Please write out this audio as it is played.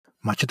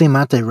Machete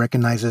Mate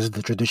recognizes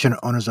the traditional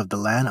owners of the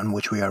land on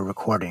which we are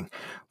recording.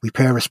 We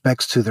pay our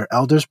respects to their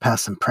elders,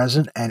 past and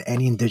present, and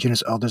any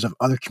indigenous elders of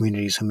other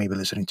communities who may be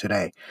listening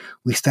today.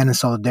 We stand in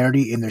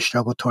solidarity in their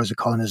struggle towards the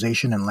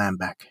colonization and land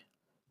back.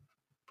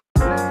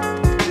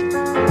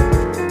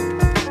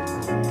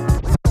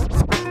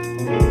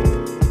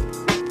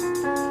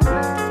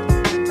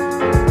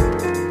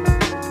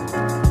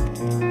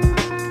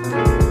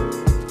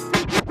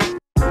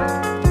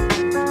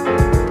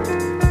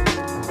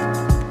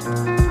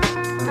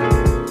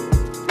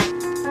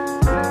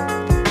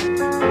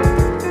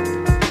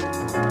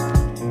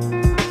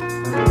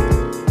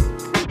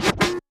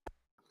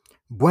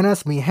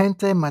 Buenas, mi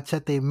gente,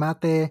 Machete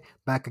Mate,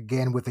 back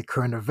again with the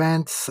current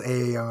events.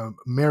 A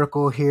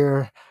miracle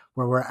here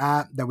where we're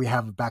at that we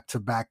have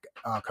back-to-back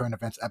current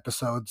events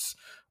episodes,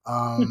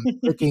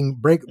 breaking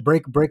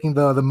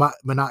the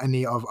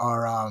monotony of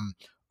our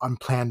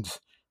unplanned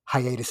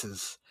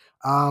hiatuses.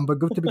 But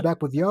good to be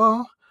back with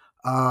y'all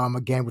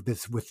again with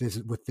this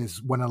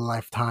one in a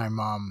lifetime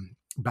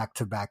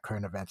back-to-back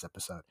current events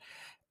episode.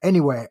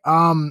 Anyway,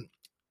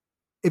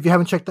 if you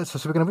haven't checked that, so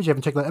speaking of which, you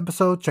haven't checked that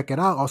episode, check it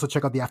out. Also,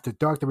 check out the After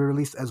Dark that we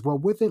released as well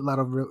with it. A lot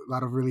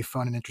of really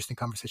fun and interesting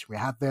conversation we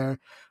had there.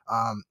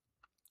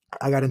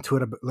 I got into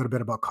it a little bit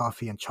about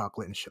coffee and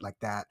chocolate and shit like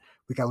that.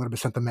 We got a little bit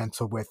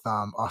sentimental with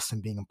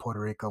Austin being in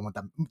Puerto Rico and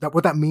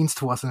what that means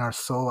to us in our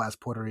soul as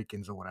Puerto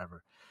Ricans or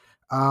whatever.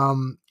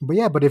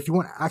 But if you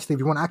want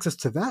access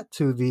to that,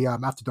 to the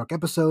After Dark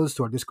episodes,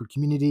 to our Discord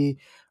community,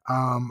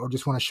 or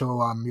just want to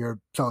show your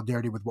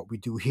solidarity with what we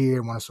do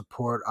here, want to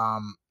support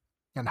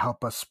and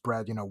help us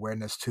spread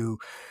awareness to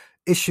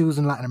issues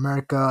in Latin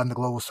America and the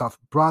global South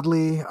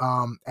broadly,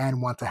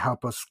 and want to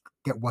help us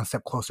get one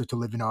step closer to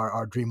living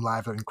our dream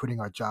lives, and quitting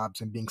our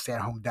jobs and being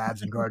stay-at-home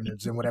dads and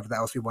gardeners and whatever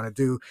else we want to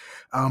do,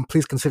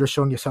 please consider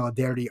showing your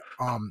solidarity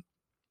on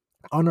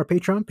our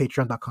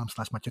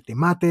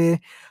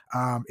patreon.com/machetemate,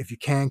 if you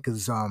can,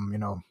 because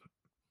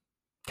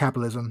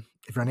capitalism.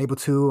 If you're unable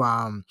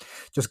to,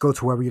 just go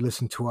to wherever you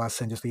listen to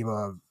us and just leave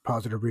a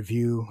positive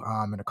review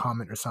and a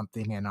comment or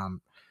something, and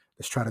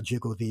let's try to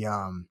jiggle the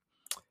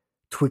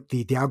tweak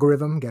the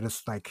algorithm, get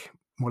us like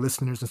more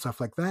listeners and stuff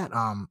like that.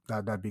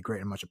 That'd be great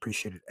and much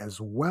appreciated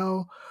as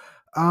well.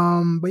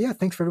 But yeah,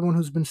 thanks for everyone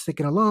who's been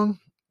sticking along.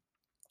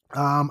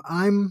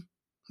 I'm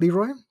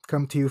Leroy,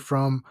 come to you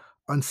from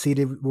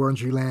unceded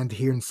Wurundjeri land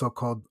here in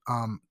so-called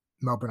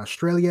Melbourne,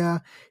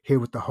 Australia, here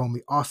with the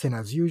homie Austin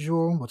as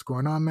usual. What's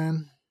going on,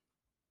 man?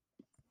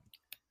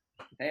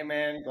 Hey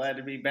man, glad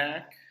to be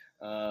back.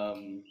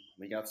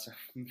 We got some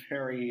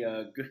very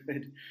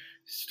good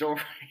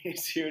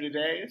stories here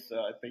today, so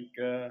I think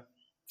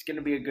it's going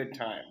to be a good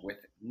time with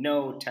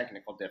no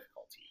technical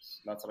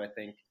difficulties. That's what I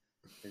think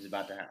is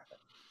about to happen.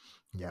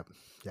 Yep.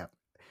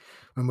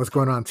 And what's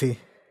going on, T?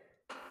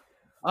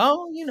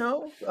 Oh,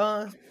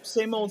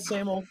 same old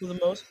for the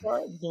most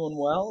part. Doing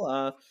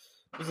well.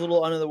 Was a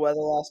little under the weather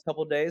the last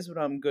couple of days, but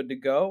I'm good to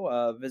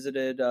go.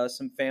 Visited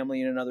some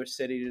family in another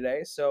city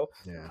today, so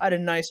Yeah. I had a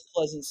nice,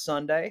 pleasant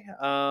Sunday.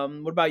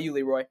 What about you,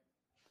 Leroy?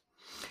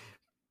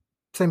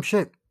 Same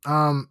shit.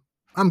 I'm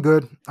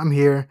good. I'm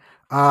here.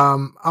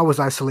 I was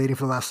isolating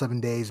for the last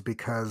 7 days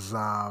because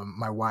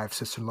my wife,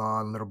 sister-in-law,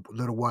 and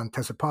little one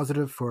tested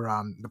positive for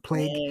the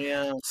plague. Oh,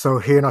 yeah. So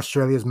here in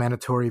Australia, is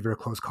mandatory, very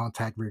close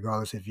contact,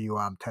 regardless if you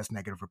test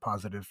negative or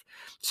positive.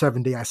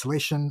 7-day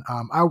isolation.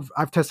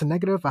 I've tested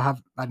negative. I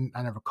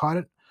never caught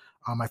it.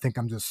 I think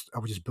I was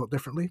just built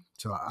differently,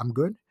 so I'm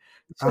good.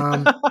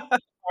 All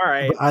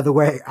right. But either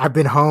way, I've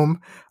been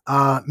home.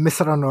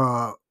 Missed out on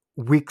a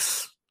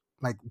week's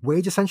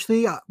wage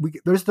essentially.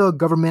 There's the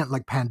government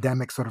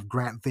pandemic sort of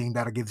grant thing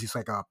that gives you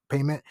like a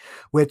payment,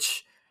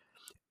 which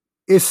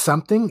is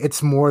something.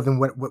 It's more than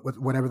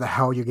whatever the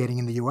hell you're getting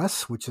in the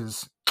US, which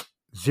is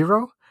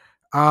zero.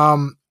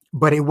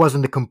 But it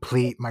wasn't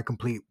my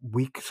complete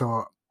week.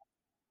 So,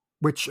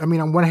 which I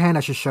mean, on one hand,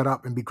 I should shut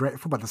up and be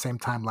grateful, but at the same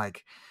time, I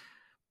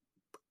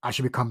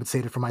should be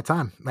compensated for my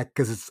time,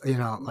 because it's you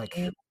know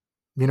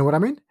what I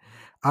mean.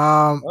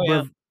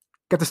 yeah.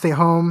 Got to stay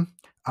home.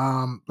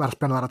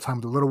 Spend a lot of time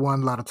with the little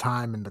one, a lot of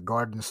time in the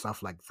garden and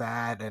stuff like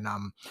that. And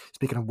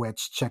speaking of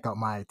which, check out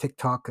my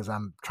TikTok, because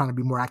I'm trying to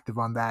be more active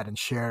on that and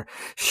share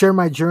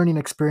my journey and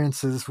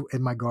experiences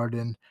in my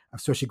garden,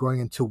 especially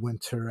going into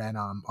winter and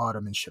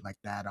autumn and shit like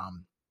that.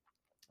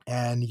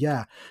 And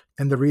yeah,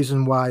 and the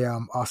reason why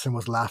Austin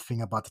was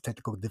laughing about the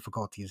technical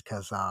difficulties,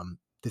 because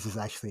this is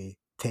actually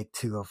take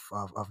two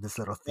of this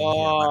little thing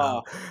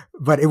here,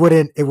 but it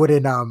wouldn't be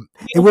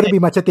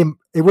Machete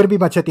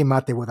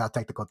Mate without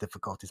technical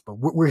difficulties. But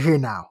we're here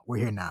now.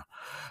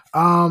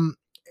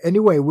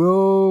 Anyway,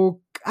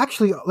 we'll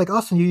actually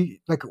Austin. You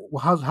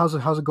how's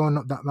it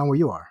going down where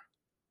you are?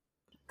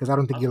 Because I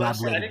don't think you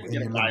elaborated in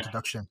your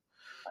introduction.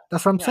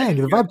 That's what I'm saying.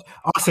 The vibe,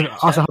 Austin.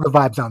 How the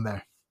vibes down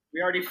there?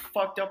 We already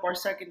fucked up our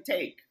second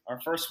take. Our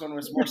first one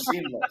was more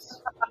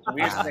seamless. So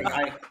here's the thing.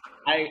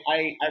 I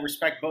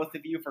respect both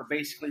of you for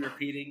basically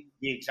repeating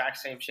the exact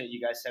same shit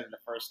you guys said in the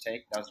first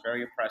take. That was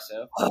very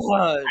impressive.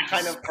 I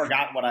kind of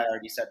forgot what I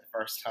already said the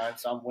first time,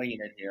 so I'm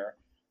winging it here.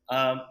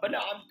 But no,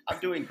 I'm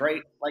doing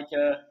great.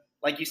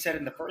 Like you said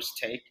in the first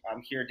take,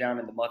 I'm here down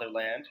in the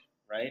motherland,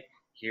 right?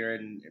 Here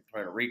in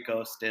Puerto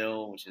Rico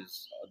still, which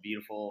is a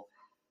beautiful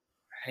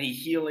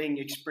healing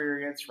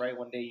experience, right?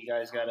 One day you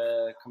guys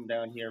gotta come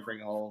down here,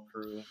 bring a whole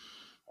crew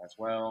as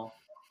well.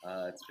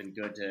 It's been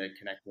good to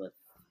connect with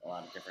a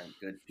lot of different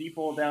good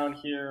people down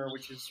here,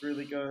 which is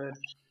really good.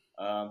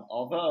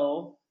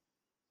 Although,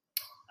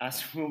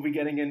 as we'll be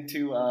getting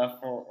into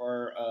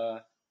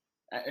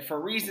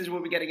for reasons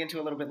we'll be getting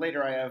into a little bit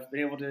later, I have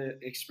been able to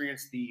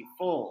experience the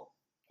full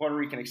Puerto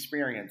Rican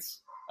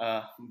experience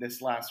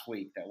this last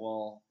week. That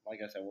we'll, like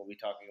I said, we'll be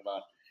talking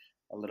about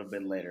a little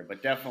bit later.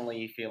 But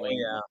definitely Oh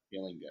yeah.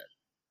 feeling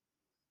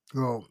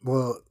good.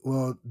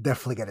 We'll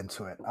definitely get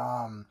into it.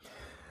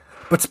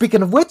 But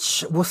speaking of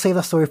which, we'll save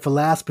that story for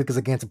last because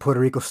again, it's a Puerto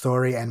Rico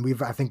story, and we've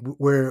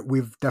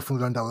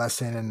definitely learned a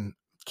lesson in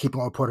keeping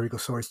all Puerto Rico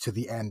stories to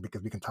the end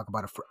because we can talk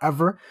about it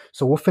forever.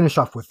 So we'll finish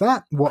off with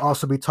that. We'll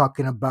also be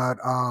talking about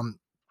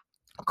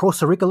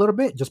Costa Rica a little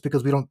bit, just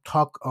because we don't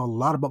talk a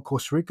lot about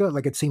Costa Rica.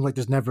 Like it seems like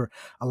there's never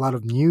a lot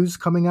of news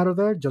coming out of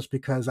there, just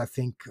because I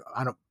think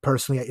I don't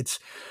personally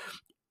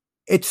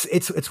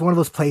it's one of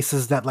those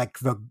places that like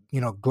the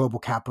global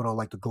capital,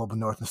 like the global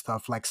north and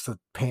stuff, likes to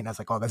paint as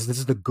like, oh, this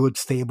is the good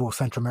stable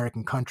Central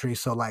American country,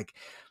 so like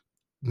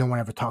no one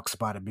ever talks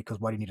about it because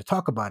why do you need to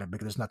talk about it,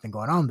 because there's nothing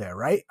going on there,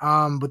 right?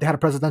 But they had a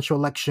presidential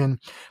election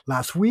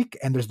last week,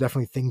 and there's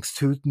definitely things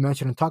to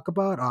mention and talk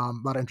about, a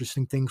lot of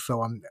interesting things.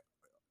 So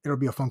it'll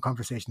be a fun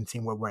conversation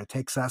seeing where it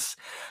takes us.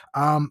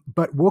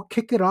 But we'll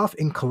kick it off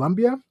in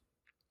Colombia.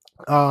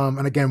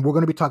 And again, we're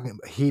going to be talking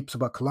heaps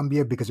about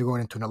Colombia because you're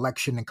going into an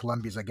election, and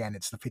Colombia's again,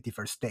 it's the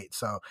 51st state,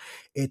 so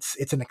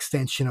it's an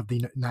extension of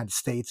the United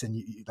States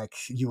and like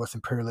U.S.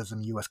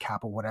 imperialism, U.S.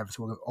 capital, whatever.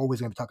 So we're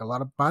always going to be talking a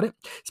lot about it,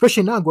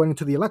 especially now going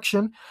into the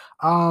election,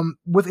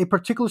 with a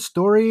particular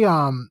story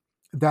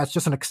that's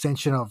just an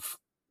extension of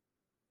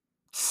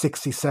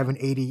 67,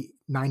 80,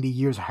 90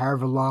 years,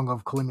 however long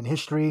of Colombian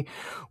history,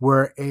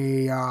 where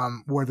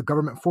the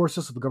government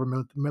forces, so the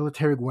government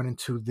military, went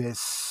into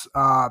this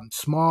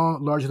small,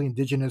 largely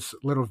indigenous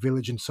little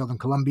village in southern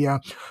Colombia,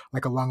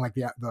 like along like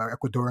the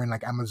Ecuadorian,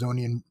 like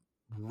Amazonian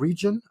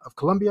region of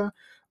Colombia.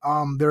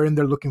 They're in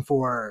there looking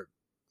for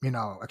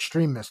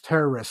extremists,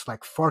 terrorists,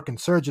 like FARC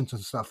insurgents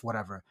and stuff,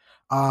 whatever.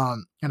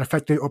 And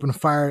effectively opened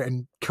fire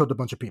and killed a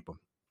bunch of people,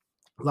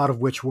 a lot of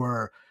which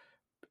were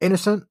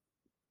innocent.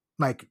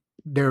 Like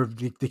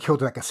they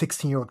killed like a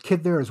 16-year-old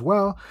kid there as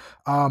well.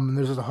 And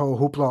there's a whole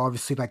hoopla.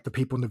 Obviously, like the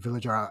people in the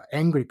village are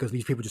angry because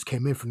these people just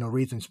came in for no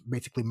reason,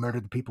 basically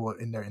murdered the people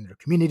in their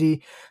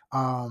community.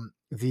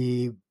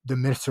 The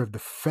minister of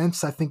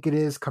defense, I think it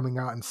is, coming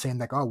out and saying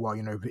like, oh well,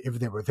 if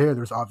they were there,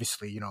 there's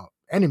obviously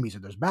enemies, or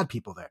there's bad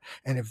people there,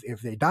 and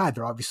if they died,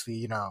 they're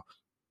obviously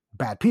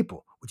bad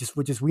people,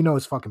 which is we know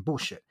is fucking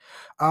bullshit.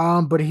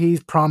 But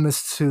he's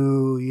promised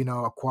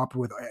to cooperate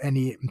with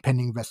any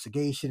impending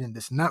investigation and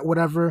this and that,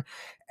 whatever.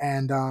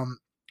 And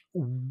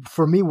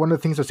for me, one of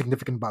the things that's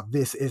significant about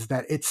this is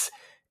that it's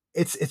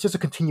just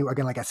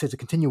again, like I said, it's a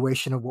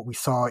continuation of what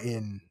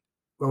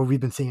we've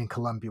been seeing in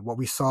Colombia, what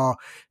we saw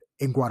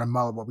in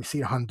Guatemala, what we see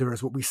in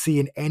Honduras, what we see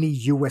in any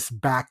U.S.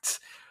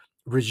 backed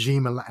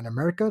regime in Latin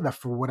America, that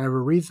for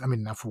whatever reason, I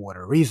mean, not for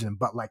whatever reason,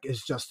 but like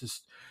it's just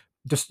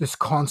this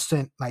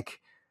constant, like,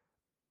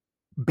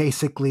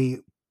 basically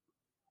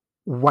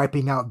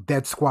wiping out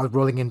dead squads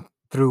rolling in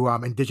through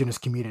indigenous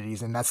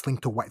communities, and that's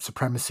linked to white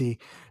supremacy.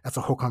 That's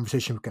a whole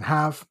conversation we can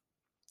have,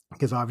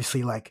 because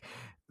obviously, like,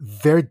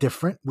 they're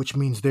different, which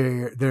means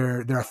they're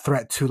a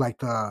threat to like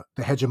the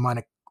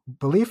hegemonic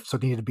belief, so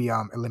they need to be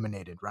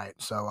eliminated, right?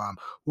 So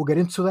we'll get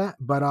into that,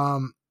 but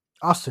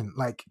Austin,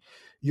 like,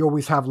 you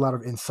always have a lot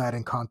of insight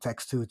and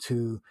context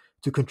to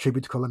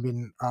contribute to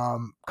Colombian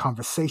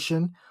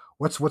conversation.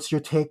 What's your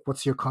take?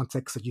 What's your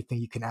context that you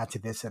think you can add to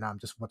this? And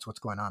just what's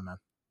going on, man?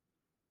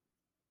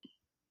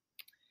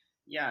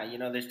 Yeah,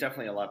 there's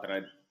definitely a lot that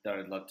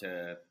I'd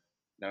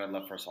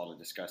love for us all to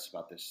discuss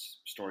about this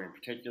story in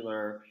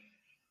particular,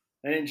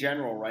 and in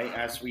general, right?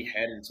 As we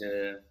head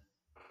into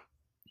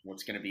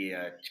what's going to be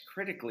a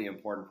critically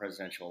important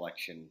presidential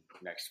election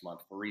next month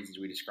for reasons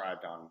we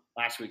described on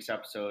last week's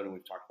episode and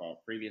we've talked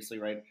about previously,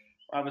 right?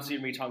 We're obviously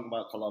going to be talking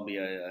about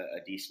Colombia a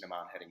decent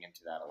amount heading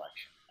into that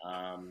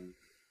election.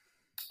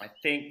 I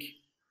think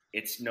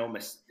it's no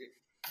mistake.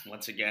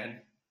 Once again,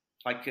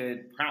 if I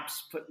could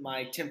perhaps put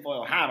my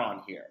tinfoil hat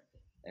on here,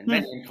 and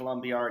many in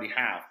Colombia already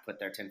have put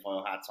their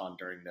tinfoil hats on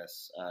during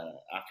this,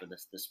 after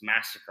this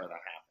massacre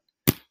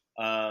that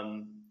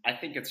happened. I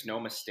think it's no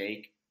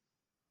mistake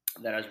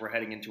that as we're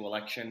heading into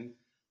election,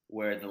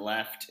 where the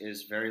left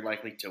is very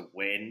likely to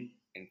win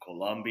in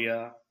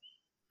Colombia,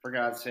 for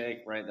God's sake,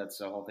 right? That's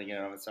the whole thing in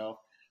and of itself.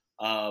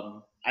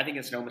 I think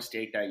it's no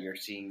mistake that you're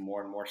seeing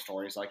more and more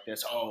stories like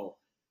this. Oh,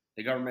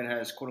 the government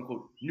has, quote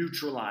unquote,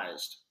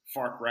 neutralized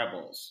FARC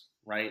rebels,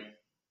 right?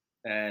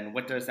 And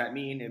what does that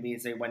mean? It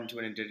means they went into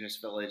an indigenous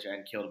village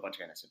and killed a bunch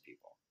of innocent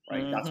people,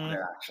 right? Mm-hmm. That's what it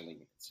actually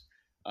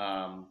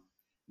means.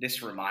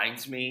 This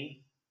reminds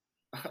me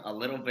a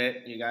little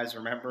bit, you guys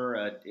remember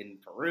in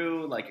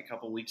Peru, like a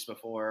couple weeks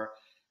before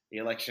the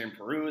election in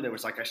Peru, there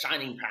was like a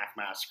Shining Path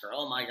massacre.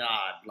 Oh my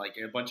God, like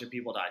a bunch of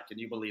people died. Can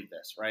you believe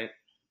this, right?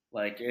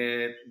 Like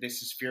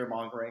this is fear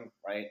mongering,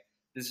 right?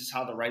 This is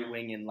how the right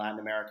wing in Latin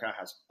America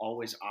has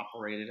always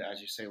operated, as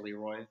you say,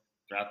 Leroy,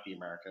 throughout the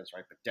Americas,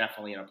 right? But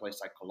definitely in a place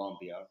like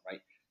Colombia, right?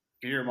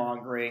 Fear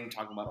mongering,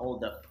 talking about, oh,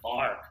 the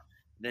FARC,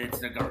 it's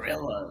the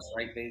guerrillas,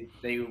 right?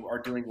 They are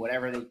doing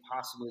whatever they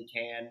possibly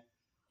can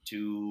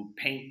to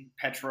paint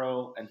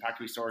Petro and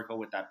Pacto Historico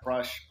with that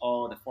brush.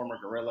 Oh, the former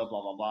guerrilla,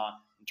 blah, blah, blah,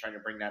 and trying to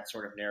bring that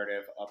sort of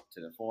narrative up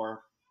to the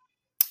fore.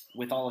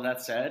 With all of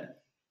that said,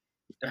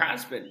 there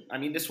has been. I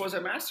mean, this was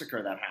a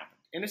massacre that happened.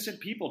 Innocent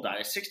people died.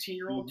 A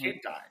 16-year-old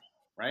kid died,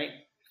 right?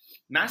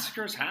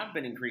 Massacres have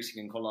been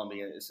increasing in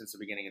Colombia since the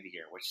beginning of the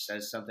year, which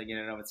says something in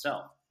and of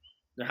itself.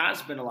 There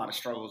has been a lot of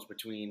struggles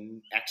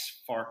between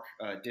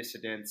ex-FARC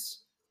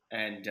dissidents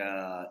and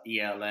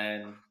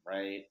ELN,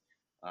 right?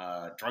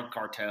 Drug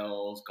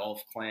cartels,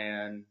 Gulf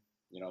Clan,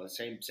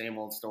 the same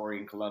old story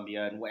in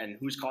Colombia. And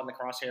who's caught in the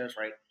crosshairs,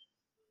 right?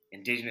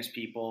 Indigenous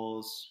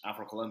peoples,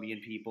 Afro-Colombian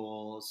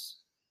peoples,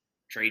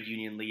 trade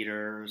union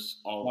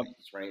leaders, always,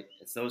 right?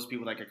 It's those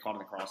people that get caught in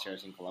the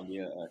crosshairs in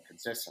Colombia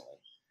consistently.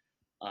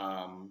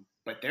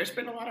 But there's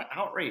been a lot of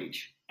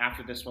outrage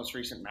after this most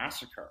recent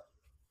massacre,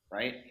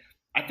 right?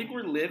 I think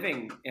we're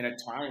living in a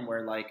time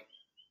where, like,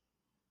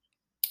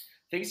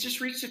 things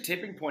just reached a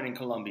tipping point in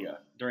Colombia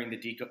during the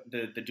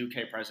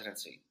Duque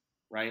presidency,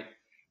 right?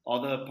 All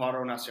the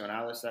paro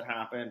nacionales that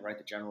happened, right?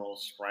 The general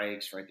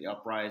strikes, right? The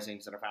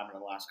uprisings that have happened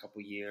in the last couple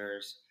of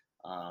years.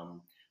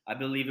 I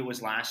believe it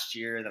was last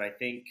year that I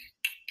think,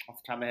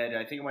 off the top of my head,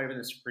 I think it might have been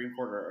the Supreme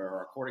Court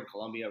or a court in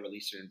Colombia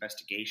released an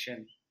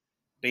investigation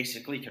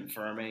basically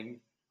confirming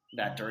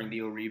that during the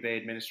Uribe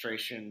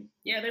administration,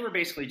 they were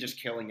basically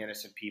just killing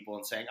innocent people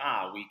and saying,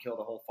 we killed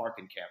a whole FARC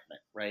encampment,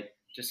 right?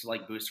 Just to,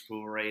 like, boost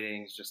approval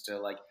ratings, just to,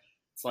 like,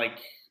 it's like,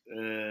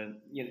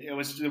 it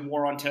was the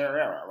war on terror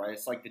era, right?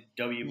 It's like the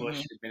W.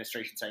 Bush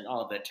administration saying,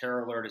 the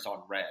terror alert is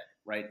on red,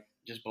 right?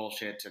 Just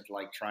bullshit to,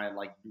 like, try and,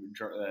 like,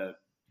 draw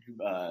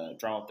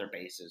up their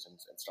bases and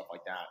stuff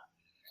like that.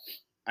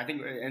 I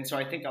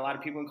think a lot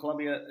of people in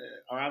Colombia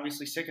are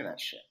obviously sick of that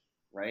shit,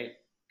 right?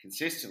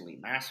 Consistently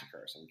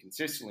massacres, and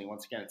consistently,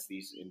 once again, it's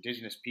these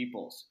indigenous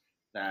peoples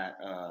that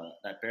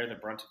bear the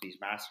brunt of these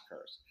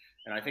massacres.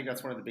 And I think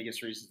that's one of the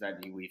biggest reasons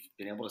that we've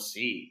been able to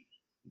see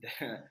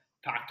the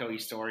Pacto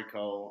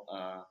Historico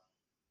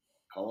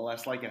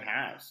coalesce like it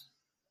has.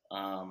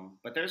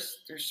 But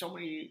there's so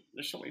many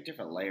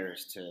different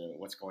layers to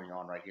what's going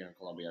on right here in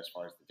Colombia as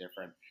far as the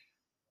different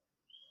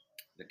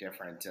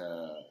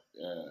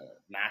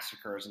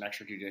massacres and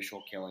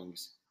extrajudicial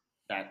killings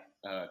that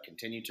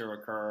continue to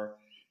occur.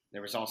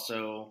 There was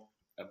also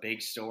a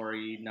big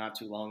story not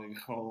too long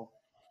ago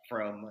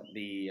from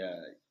the,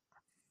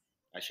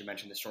 I should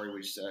mention the story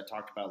we just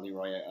talked about,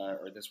 Leroy,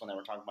 or this one that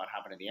we're talking about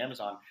happened in the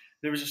Amazon.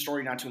 There was a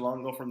story not too long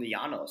ago from the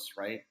Llanos,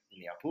 right?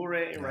 In the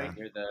Apure, right?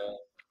 Near the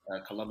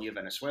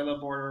Colombia-Venezuela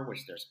border,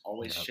 which there's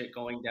always shit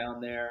going down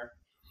there,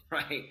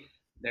 right?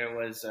 There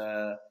was,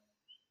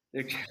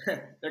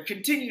 there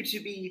continue to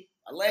be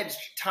alleged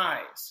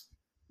ties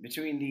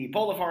between the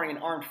Bolivarian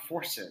Armed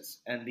Forces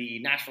and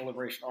the National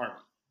Liberation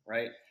Army,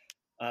 right?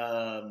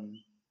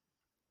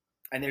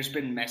 And there's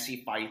been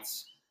messy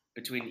fights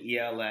between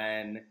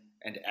ELN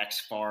and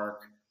ex-FARC,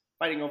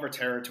 fighting over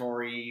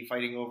territory,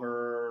 fighting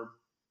over,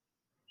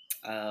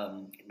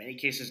 in many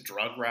cases,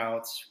 drug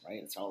routes, right?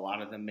 It's how a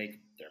lot of them make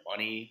their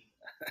money,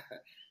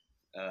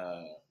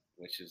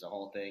 which is a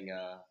whole thing.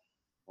 And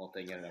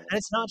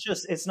it's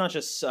not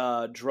just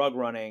drug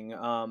running.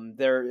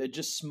 They're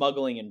just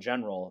smuggling in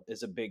general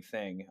is a big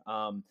thing.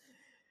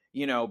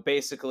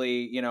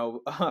 Basically,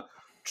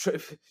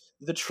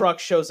 the truck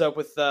shows up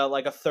with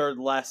like a third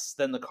less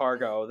than the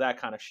cargo, that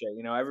kind of shit.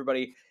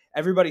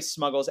 Everybody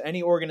smuggles.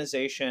 Any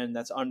organization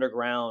that's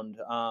underground,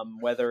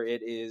 whether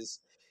it is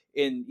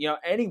in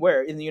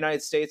anywhere in the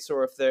United States,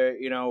 or if they're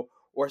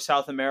or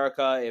South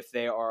America, if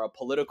they are a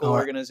political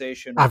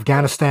organization,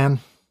 Afghanistan.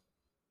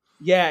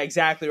 Yeah,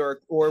 exactly,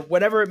 or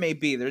whatever it may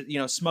be.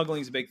 There's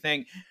smuggling is a big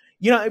thing.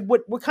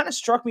 What kind of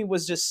struck me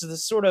was just the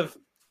sort of,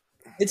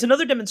 it's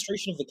another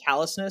demonstration of the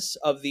callousness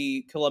of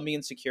the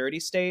Colombian security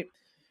state.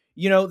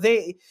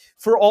 They,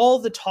 for all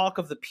the talk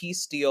of the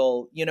peace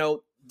deal,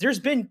 there's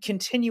been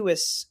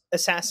continuous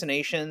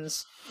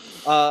assassinations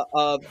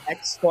of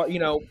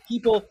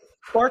people,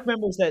 FARC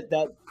members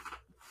that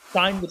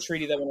signed the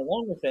treaty that went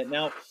along with it.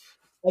 Now,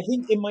 I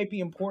think it might be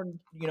important,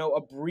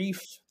 a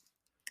brief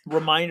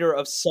reminder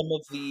of some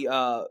of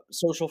the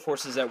social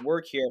forces at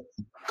work here.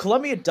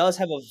 Colombia does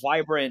have a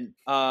vibrant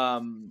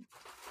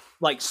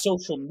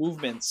social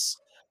movements.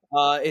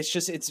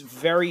 It's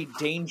very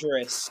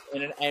dangerous,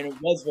 and it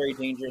was very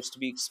dangerous to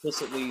be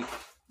explicitly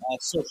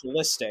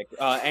socialistic.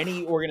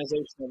 Any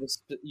organization that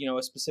was,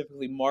 a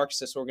specifically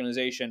Marxist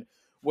organization,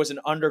 was an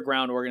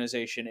underground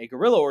organization, a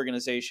guerrilla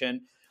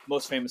organization,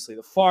 most famously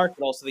the FARC,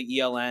 but also the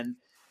ELN.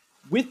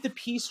 With the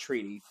peace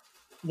treaty,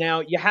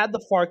 now you had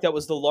the FARC that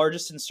was the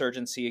largest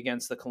insurgency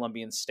against the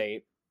Colombian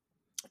state.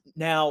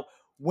 Now,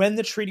 when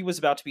the treaty was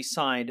about to be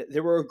signed,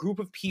 there were a group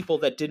of people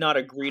that did not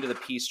agree to the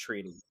peace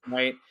treaty,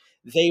 right?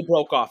 They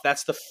broke off.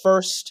 That's the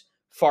first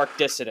FARC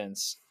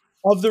dissidents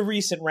of the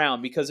recent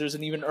round, because there's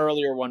an even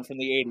earlier one from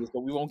the 80s,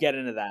 but we won't get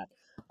into that.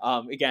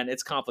 Again,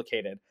 it's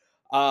complicated.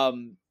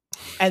 And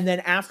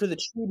then after the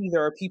treaty,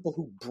 there are people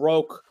who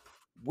broke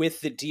with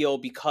the deal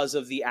because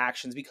of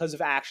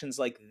actions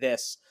like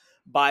this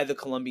by the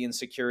Colombian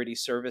security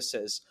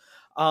services.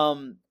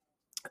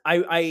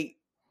 I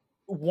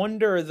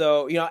wonder,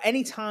 though,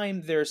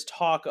 anytime there's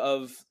talk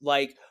of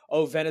like,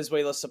 oh,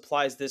 Venezuela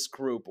supplies this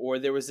group, or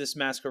there was this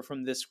massacre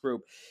from this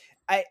group,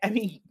 I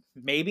mean,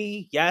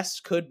 maybe, yes,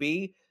 could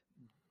be.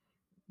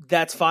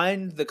 That's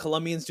fine. The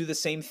Colombians do the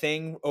same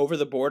thing over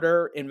the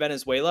border in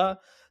Venezuela.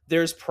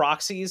 There's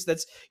proxies.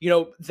 That's,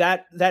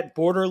 that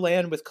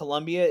borderland with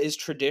Colombia is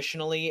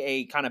traditionally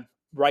a kind of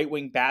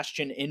right-wing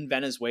bastion in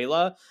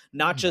Venezuela,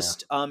 not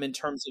just in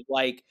terms of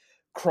like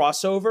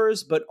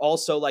crossovers, but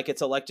also like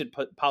its elected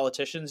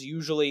politicians.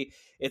 Usually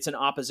it's an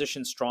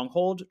opposition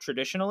stronghold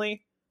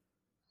traditionally.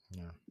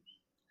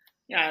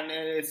 Yeah, and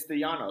it's the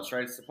Llanos,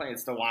 right?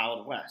 It's the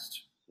Wild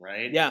West,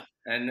 right? Yeah.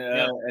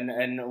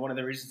 And one of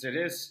the reasons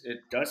it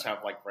does have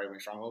like right wing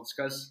strongholds,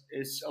 because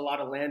it's a lot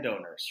of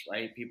landowners,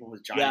 right? People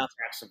with giant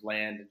tracts of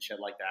land and shit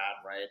like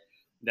that, right?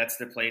 That's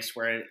the place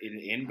where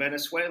in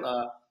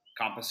Venezuela,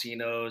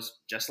 campesinos,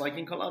 just like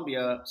in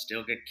Colombia,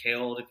 still get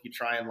killed if you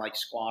try and like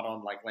squat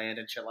on like land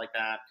and shit like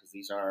that, because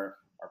these are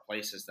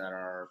places that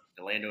are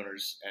the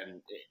landowners, and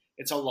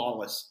it's a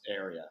lawless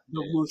area.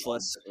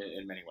 Ruthless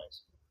in many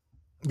ways.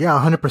 Yeah,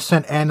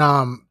 100%. And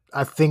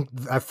I think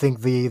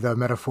the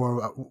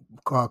metaphor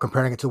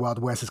comparing it to Wild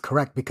West is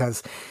correct,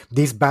 because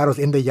these battles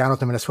in the Llanos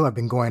de Venezuela have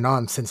been going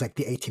on since like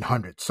the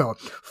 1800s. So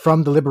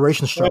from the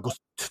liberation struggles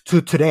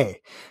to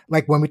today,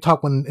 like when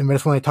in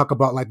Venezuela they talk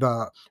about like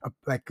the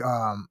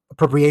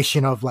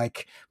appropriation of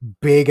like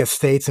big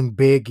estates and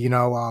big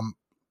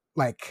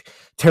like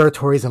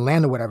territories and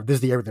land or whatever, this is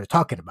the area they're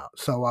talking about.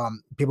 So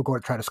people go to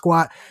try to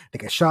squat, they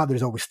get shot,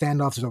 there's always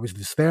standoffs, there's always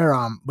this there.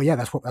 But yeah,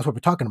 that's what we're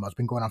talking about. It's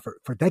been going on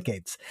for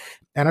decades.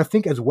 And I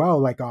think as well,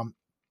 like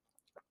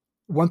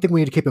one thing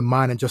we need to keep in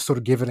mind, and just sort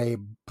of give it a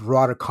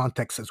broader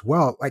context as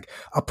well, like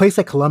a place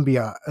like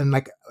Colombia and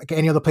like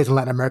any other place in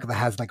Latin America that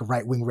has like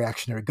right-wing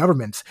reactionary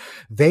governments,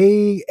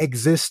 they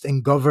exist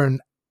and govern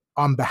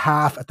at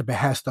the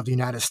behest of the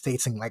United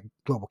States and like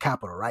global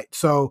capital, right?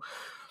 So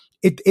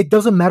it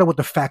doesn't matter what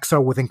the facts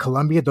are within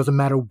Colombia. It doesn't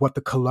matter what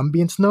the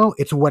Colombians know.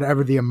 It's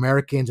whatever the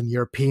Americans and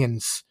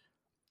Europeans,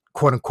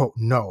 quote unquote,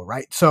 know,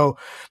 right? So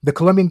the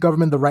Colombian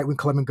government, the right-wing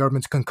Colombian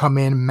governments can come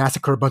in,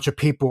 massacre a bunch of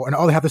people, and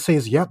all they have to say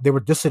is, yep, they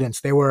were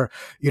dissidents. They were,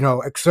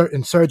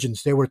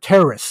 insurgents. They were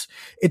terrorists.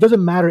 It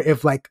doesn't matter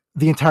if like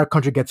the entire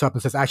country gets up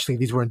and says, actually,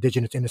 these were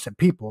indigenous, innocent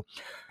people.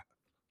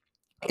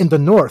 In the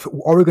North,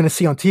 all we're going to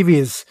see on TV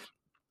is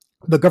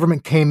the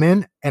government came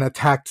in and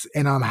attacked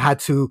and had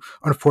to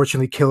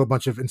unfortunately kill a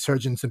bunch of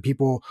insurgents, and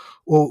people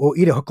will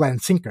eat a hook, line,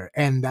 and sinker.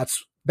 And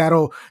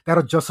that'll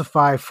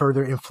justify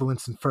further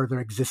influence and further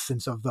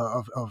existence of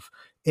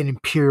an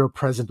imperial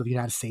president of the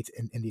United States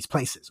in these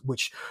places,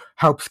 which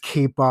helps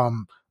keep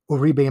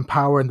Uribe in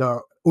power and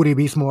the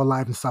Uribismo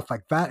alive and stuff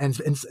like that. And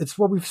it's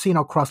what we've seen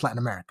across Latin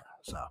America.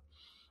 So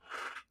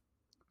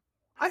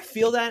I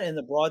feel that in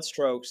the broad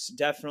strokes,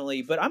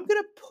 definitely, but I'm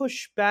going to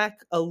push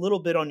back a little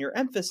bit on your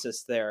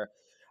emphasis there.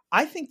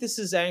 I think this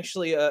is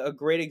actually a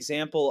great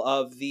example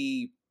of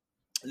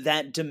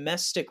that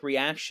domestic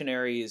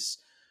reactionaries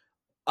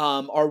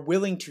are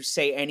willing to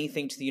say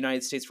anything to the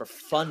United States for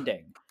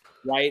funding,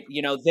 right?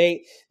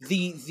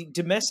 The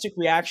domestic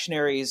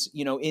reactionaries,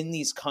 in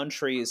these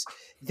countries,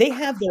 they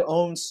have their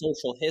own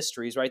social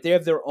histories, right? They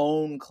have their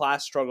own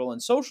class struggle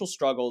and social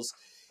struggles.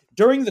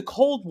 During the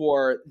Cold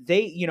War,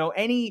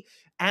 any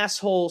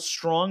asshole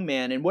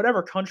strongman in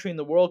whatever country in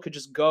the world could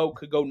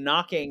go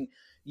knocking,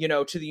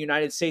 to the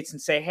United States and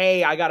say,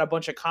 hey, I got a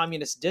bunch of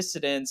communist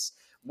dissidents,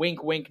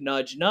 wink, wink,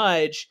 nudge,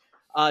 nudge,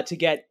 to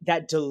get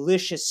that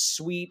delicious,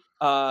 sweet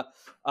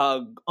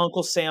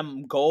Uncle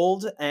Sam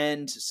gold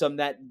and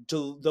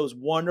those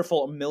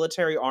wonderful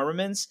military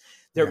armaments.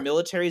 Their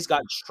militaries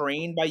got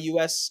trained by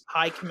U.S.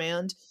 High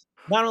Command.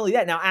 Not only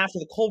that, now after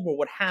the Cold War,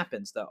 what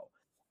happens though?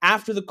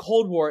 After the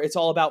Cold War, it's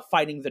all about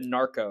fighting the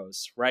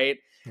narcos, right?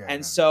 Yeah.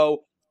 And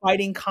so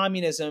fighting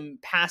communism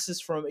passes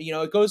from,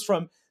 it goes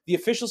from the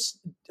official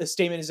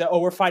statement is that, oh,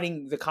 we're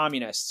fighting the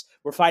communists.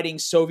 We're fighting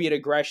Soviet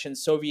aggression,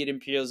 Soviet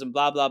imperialism,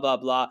 blah, blah, blah,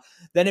 blah.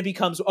 Then it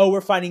becomes, oh,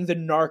 we're fighting the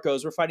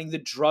narcos. We're fighting the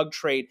drug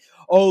trade.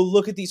 Oh,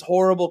 look at these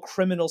horrible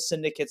criminal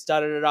syndicates,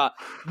 da, da, da, da.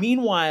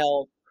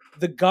 Meanwhile,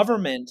 the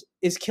government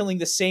is killing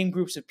the same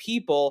groups of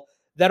people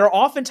that are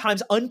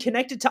oftentimes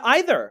unconnected to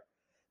either.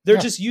 They're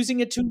just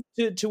using it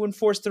to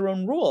enforce their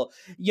own rule.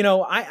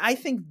 I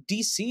think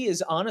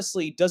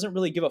DC doesn't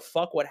really give a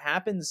fuck what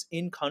happens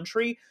in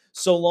country,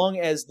 so long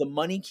as the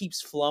money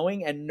keeps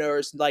flowing and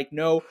there's like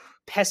no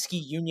pesky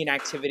union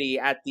activity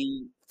at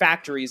the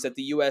factories that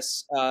the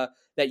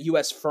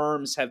U.S.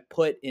 firms have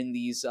put in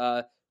these,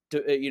 in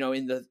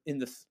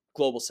the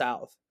global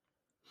South.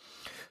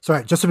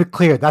 Sorry, just to be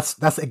clear,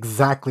 that's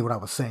exactly what I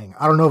was saying.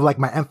 I don't know if like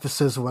my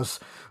emphasis was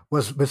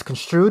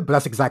misconstrued, but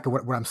that's exactly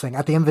what I'm saying.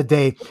 At the end of the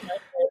day,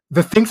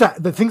 the things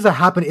that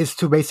happen is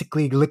to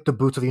basically lick the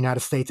boots of the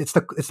United States. It's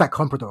that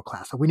comprador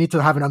class. So we need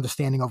to have an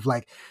understanding of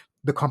like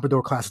the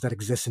comprador classes that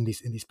exist in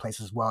these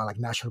places as well, like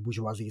national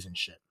bourgeoisies and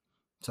shit.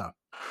 So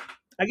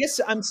I guess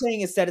I'm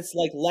saying is that it's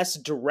like less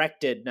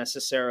directed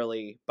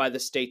necessarily by the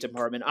State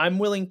Department. I'm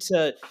willing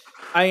to.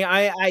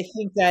 I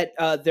think that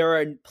there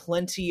are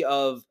plenty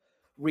of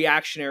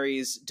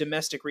reactionaries,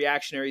 domestic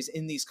reactionaries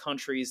in these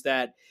countries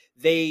that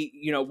they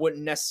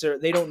wouldn't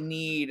necessarily. They don't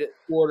need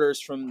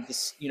orders from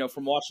this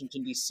from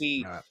Washington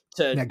D.C. yeah,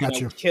 to yeah, got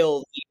you.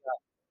 kill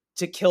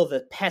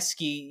the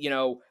pesky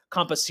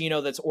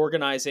campesino that's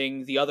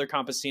organizing the other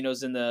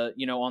campesinos in the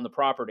on the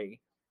property.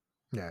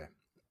 Yeah,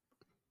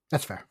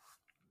 that's fair.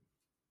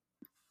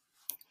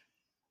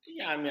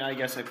 Yeah, I mean, I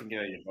guess I think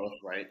you're both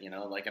right.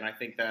 Like, and I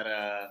think that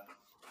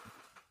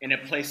in a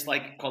place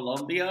like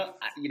Colombia,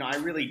 I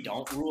really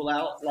don't rule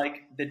out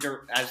like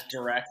as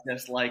direct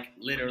as like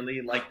literally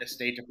like the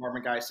State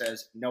Department guy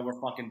says, no, we're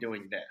fucking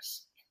doing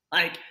this.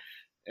 Like,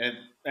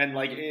 and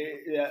like,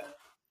 yeah.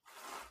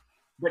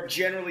 But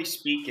generally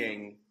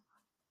speaking,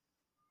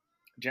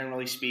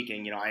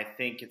 I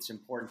think it's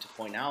important to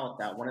point out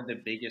that one of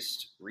the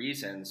biggest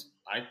reasons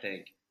I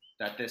think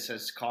that this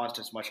has caused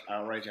as much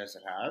outrage as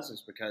it has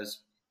is because,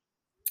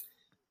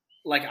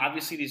 like,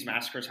 obviously these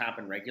massacres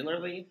happen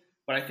regularly,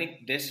 but I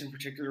think this in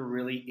particular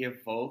really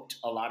evoked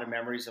a lot of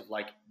memories of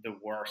like the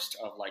worst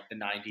of like the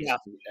 90s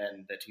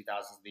and the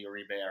 2000s, the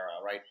Uribe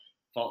era, right?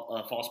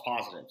 False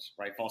positives,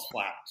 right? False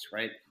flags,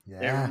 right? Yeah.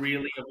 They're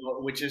really,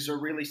 which is a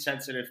really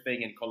sensitive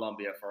thing in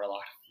Colombia for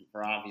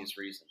obvious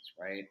reasons,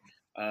 right?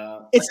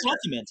 It's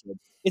documented.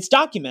 It's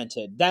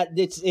documented that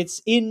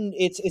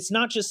it's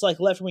not just like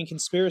left wing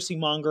conspiracy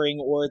mongering,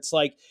 or it's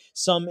like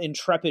some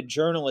intrepid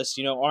journalist,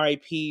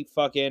 R.I.P.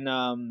 fucking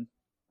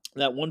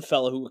that one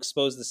fellow who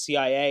exposed the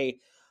CIA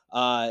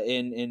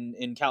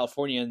in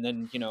California and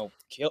then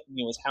killed,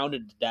 was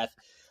hounded to death.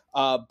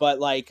 But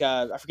like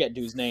I forget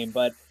dude's name,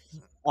 but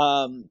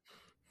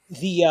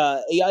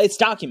it's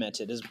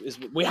documented. Is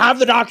we have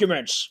the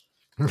documents.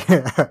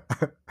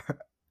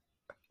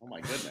 Oh my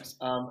goodness.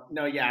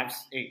 No, yeah,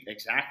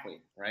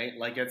 exactly. Right.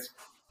 Like it's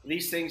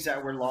these things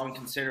that were long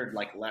considered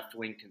like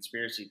left-wing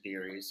conspiracy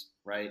theories,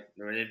 right?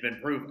 They've been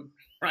proven,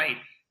 right?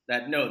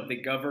 That no,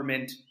 the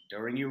government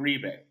during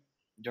Uribe,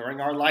 during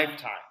our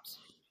lifetimes,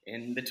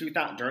 in the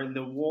 2000, during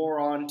the war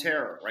on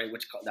terror, right?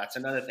 Which that's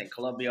another thing.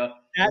 Colombia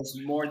was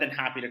more than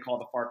happy to call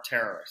the FARC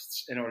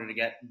terrorists in order to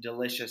get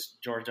delicious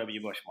George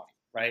W. Bush money,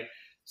 right?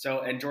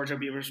 So, and George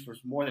W. Bush was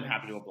more than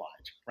happy to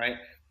oblige, right?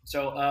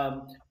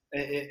 So,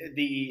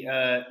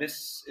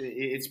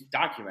 it's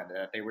documented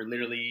that they were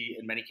literally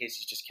in many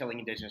cases just killing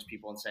indigenous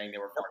people and saying they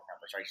were FARC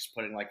members, right? Just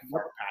putting like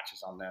FARC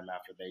patches on them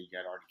after they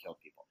had already killed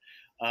people.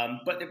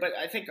 But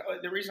I think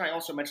the reason I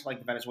also mentioned like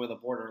the Venezuela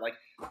border, like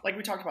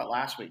we talked about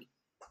last week,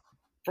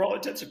 for all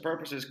intents and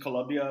purposes,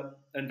 Colombia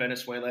and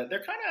Venezuela,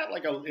 they're kind of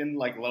like in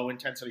like low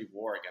intensity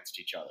war against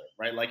each other,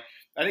 right? Like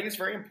I think it's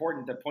very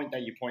important the point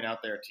that you point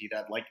out there, T,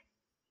 that like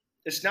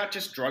it's not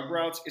just drug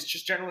routes, it's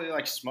just generally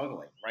like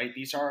smuggling, right?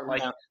 These are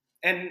like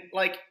and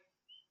like,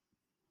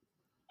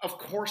 of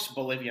course,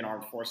 Bolivian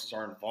armed forces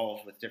are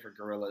involved with different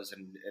guerrillas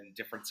and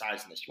different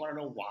sides in this. You want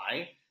to know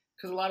why?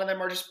 Because a lot of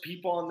them are just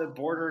people on the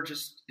border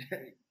just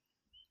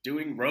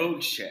doing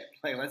rogue shit.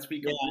 Like, let's be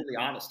completely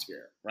honest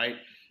here, right?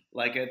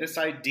 Like this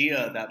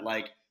idea that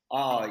like,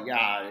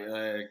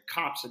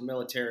 cops and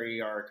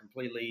military are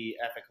completely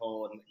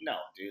ethical, and no,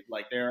 dude,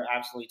 like they're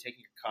absolutely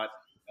taking a cut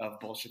of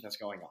bullshit that's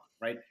going on,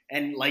 right?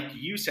 And like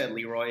you said,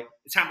 Leroy,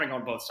 it's happening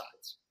on both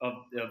sides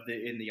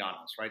in the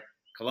Llanos, right?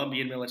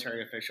 Colombian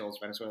military officials,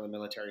 Venezuelan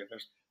military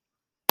officials.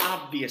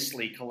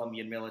 Obviously,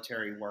 Colombian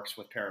military works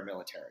with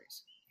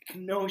paramilitaries.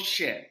 No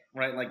shit,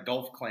 right? Like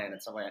Gulf Clan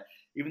and stuff like that.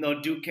 Even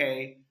though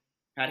Duque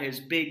had his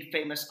big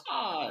famous,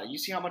 you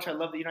see how much I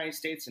love the United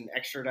States, and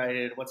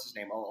extradited, what's his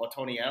name,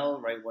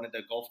 Otoniel, right? One of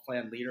the Gulf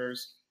Clan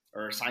leaders,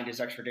 or signed his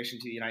extradition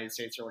to the United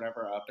States or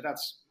whatever. But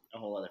that's a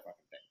whole other fucking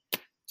thing.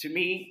 To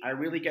me, I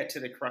really get to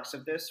the crux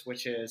of this,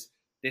 which is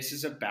this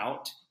is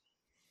about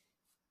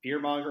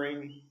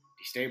fear-mongering,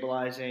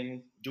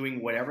 destabilizing,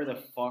 doing whatever the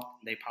fuck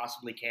they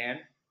possibly can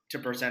to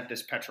present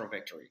this Petro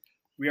victory.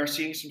 We are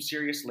seeing some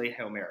serious late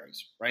Hail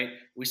Marys, right?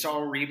 We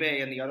saw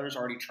Uribe and the others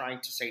already trying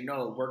to say,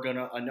 no, we're going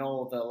to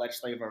annul the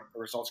legislative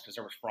results because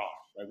there was fraud,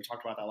 right? We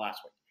talked about that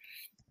last week.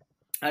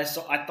 I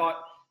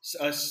thought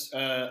a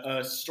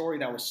story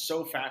that was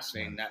so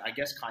fascinating that I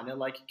guess kind of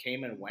like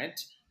came and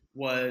went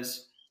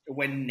was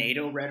when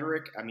NATO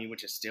rhetoric, I mean,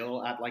 which is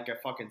still at like a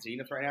fucking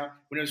zenith right now,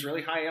 when it was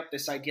really high up,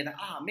 this idea that,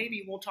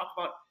 maybe we'll talk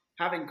about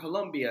having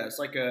Colombia as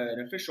like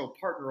an official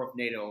partner of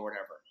NATO or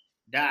whatever.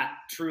 That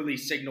truly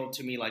signaled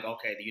to me like,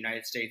 okay, the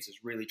United States is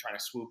really trying to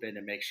swoop in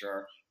and make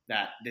sure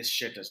that this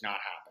shit does not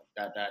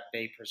happen, that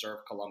they preserve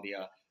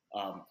Colombia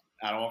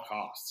at all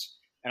costs.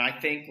 And I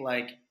think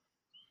like,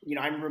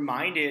 I'm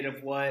reminded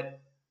of what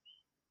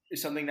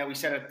is something that we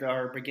said at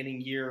our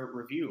beginning year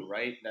review,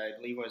 right? I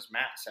believe it was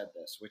Matt said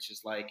this, which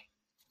is like,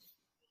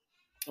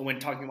 when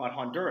talking about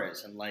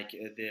Honduras and like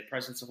the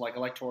presence of like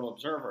electoral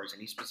observers,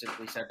 and he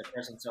specifically said the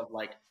presence of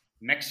like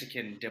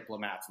Mexican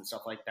diplomats and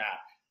stuff like that.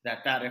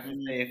 That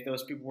if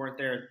those people weren't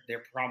there,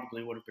 there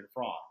probably would have been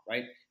fraud,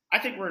 right? I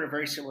think we're in a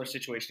very similar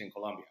situation in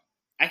Colombia.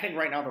 I think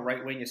right now the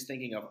right wing is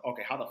thinking of,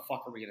 okay, how the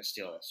fuck are we going to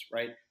steal this,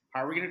 right?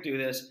 How are we going to do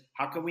this?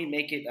 How can we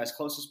make it as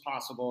close as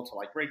possible to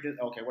like break this?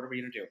 Okay, what are we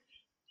going to do?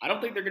 I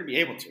don't think they're going to be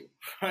able to,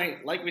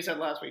 right? Like we said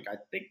last week, I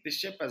think the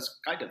ship has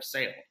kind of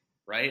sailed,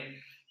 right?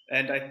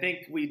 And I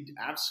think we'd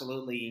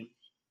absolutely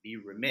be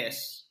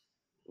remiss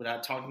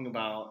without talking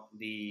about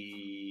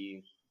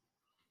the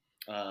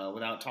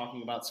without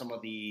talking about some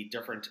of the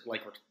different,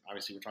 like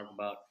obviously we're talking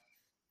about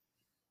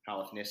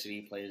how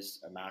ethnicity plays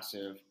a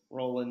massive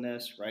role in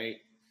this, right?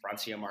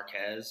 Francia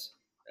Marquez,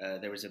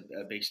 there was a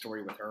big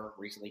story with her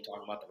recently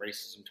talking about the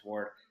racism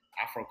toward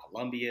Afro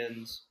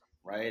Colombians,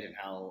 right? And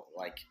how,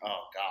 like,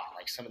 oh God,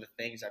 like some of the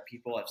things that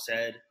people have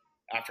said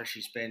after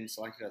she's been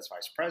selected as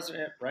vice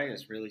president, right,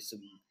 is really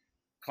some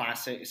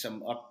classic,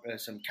 some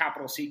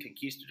capital C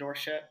conquistador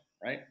shit,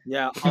 right?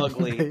 Yeah,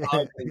 ugly,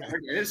 ugly.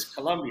 It is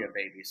Colombia,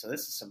 baby. So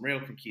this is some real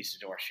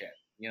conquistador shit,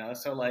 you know.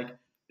 So like,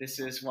 this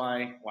is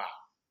why, wow,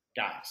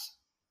 guys,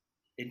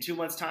 in 2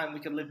 months' time, we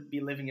could be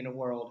living in a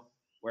world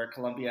where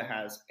Colombia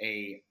has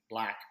a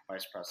black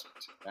vice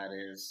president.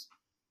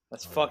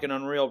 That's fucking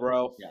unreal,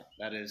 bro. Yeah,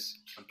 that is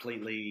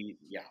completely,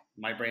 yeah.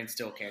 My brain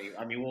still can't.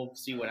 I mean, we'll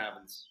see what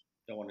happens.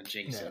 Don't want to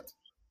jinx it.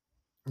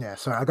 Yeah,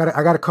 so I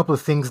got a couple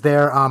of things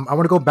there. I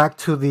want to go back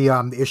to the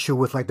issue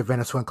with like the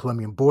Venezuelan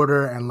Colombian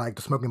border and like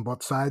the smoking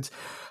both sides.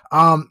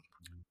 And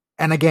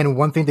again,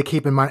 one thing to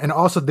keep in mind, and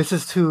also this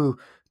is to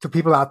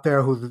people out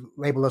there who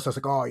label us as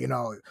like, oh, you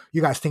know,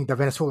 you guys think that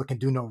Venezuela can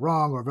do no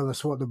wrong, or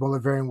Venezuela, the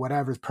Bolivarian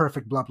whatever is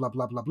perfect, blah blah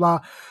blah blah blah.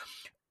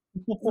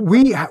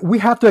 we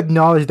have to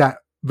acknowledge that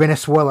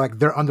Venezuela, like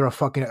they're under a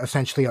fucking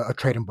essentially a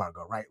trade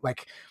embargo, right?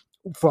 Like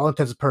for all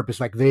intents and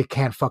purposes, like they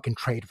can't fucking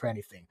trade for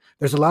anything.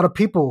 There's a lot of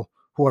people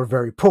who are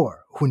very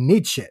poor, who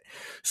need shit.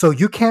 So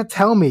you can't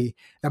tell me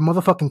that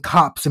motherfucking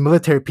cops and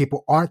military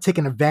people aren't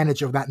taking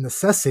advantage of that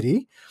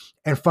necessity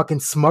and fucking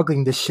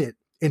smuggling this shit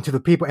into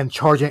the people and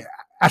charging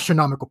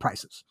astronomical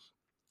prices.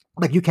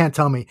 Like you can't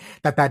tell me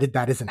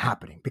that isn't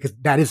happening, because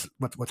that is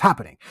what's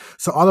happening.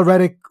 So all the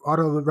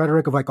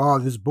rhetoric of like, oh,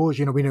 this bullshit,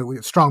 you know, we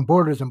have strong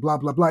borders and blah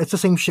blah blah. It's the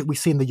same shit we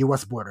see in the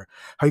U.S. border.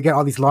 How you get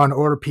all these law and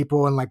order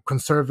people and like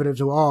conservatives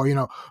who, oh, you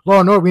know, law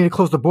and order, we need to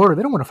close the border.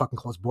 They don't want to fucking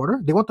close border.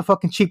 They want the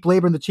fucking cheap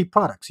labor and the cheap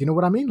products. You know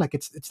what I mean? Like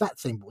it's that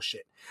same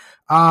bullshit.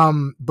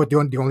 But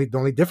the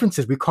only difference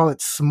is we call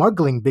it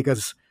smuggling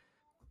because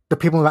the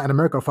people in Latin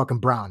America are fucking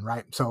brown,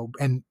 right? So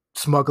and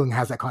smuggling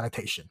has that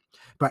connotation.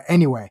 But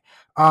anyway,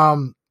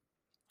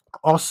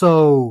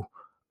 also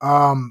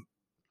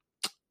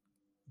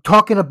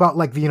talking about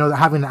like you know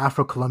having an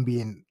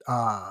Afro-Colombian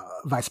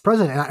vice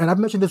president, and I've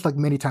mentioned this like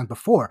many times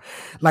before.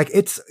 Like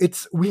it's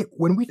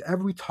when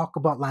we talk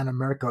about Latin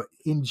America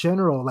in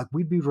general, like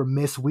we'd be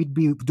remiss, we'd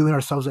be doing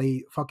ourselves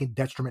a fucking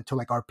detriment to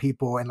like our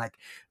people and like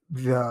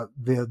the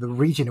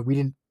region, and we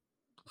didn't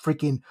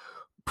freaking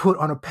put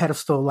on a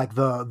pedestal like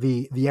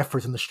the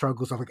efforts and the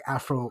struggles of like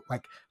Afro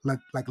like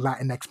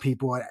Latinx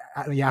people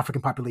and the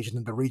African population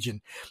in the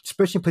region,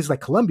 especially in places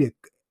like Colombia.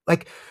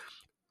 Like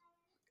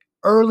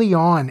early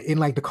on in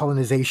like the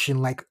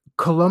colonization, like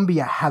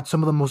Colombia had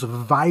some of the most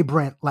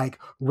vibrant like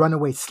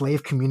runaway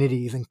slave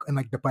communities and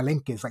like the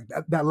palenques like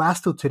that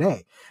last till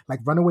today.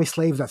 Like runaway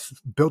slaves that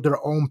built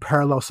their own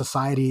parallel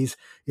societies,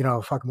 you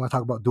know, fucking want to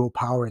talk about dual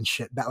power and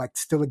shit, that like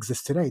still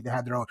exists today. They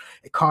had their own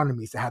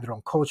economies, they had their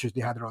own cultures,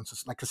 they had their own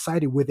like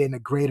society within a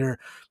greater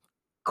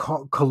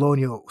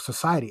colonial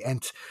society.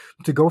 And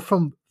to go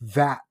from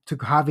that to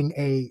having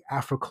a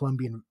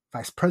Afro-Colombian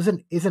vice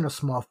president isn't a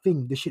small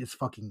thing. This shit is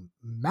fucking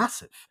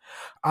massive.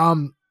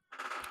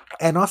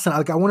 And also,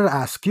 like, I wanted to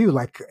ask you,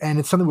 like, and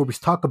it's something where we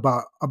talk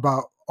about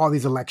all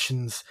these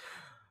elections.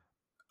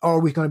 Are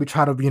we going to be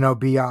trying to, you know,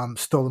 be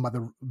stolen by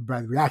the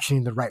reaction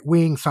in the right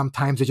wing?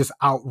 Sometimes it's just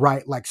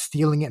outright like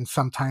stealing it, and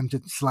sometimes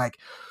it's like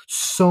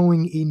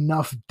sowing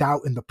enough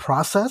doubt in the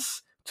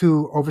process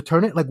to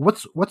overturn it. Like,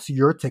 what's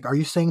your take? Are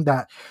you saying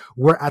that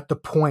we're at the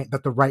point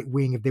that the right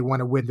wing, if they want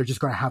to win, they're just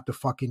going to have to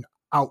fucking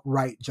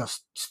outright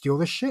just steal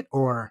this shit,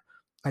 or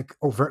like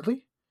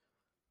overtly?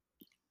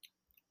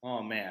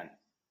 Oh man,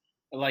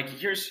 like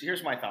here's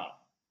my thought.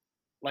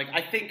 Like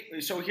I think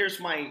so. Here's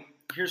my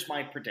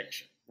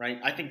prediction. Right,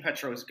 I think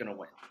Petro is going to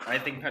win. I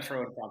think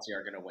Petro and Francia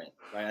are going to win.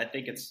 Right, I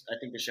think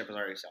the ship is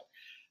already sailed.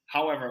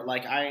 However,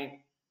 like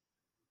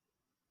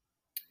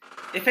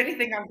if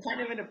anything, I'm kind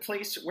of in a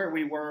place where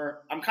we were.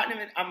 I'm kind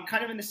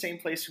of in the same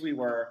place we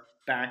were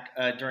back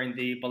during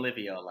the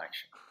Bolivia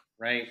election,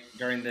 right?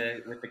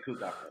 With the coup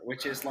government,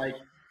 which is like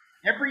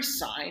every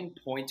sign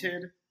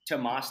pointed to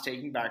Mas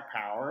taking back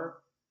power,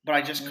 but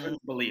I just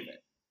couldn't believe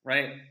it,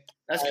 right?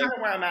 That's kind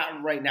of where I'm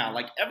at right now.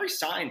 Like every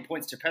sign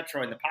points to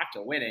Petro and the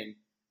Pacto winning,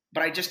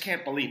 but I just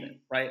can't believe it,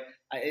 right?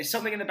 It's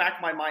something in the back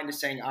of my mind is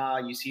saying,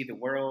 you see, the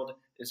world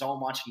is all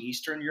watching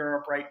Eastern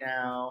Europe right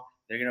now.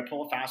 They're going to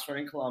pull a fast one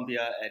in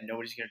Colombia, and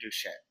nobody's going to do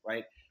shit,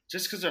 right?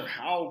 just because of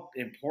how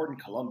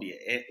important Colombia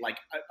is. Like,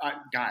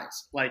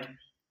 guys, like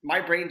my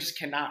brain just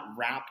cannot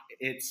wrap.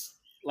 It's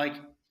like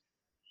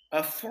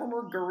a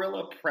former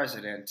guerrilla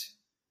president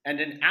and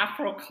an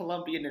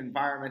Afro-Colombian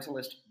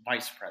environmentalist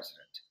vice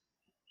president.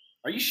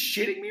 Are you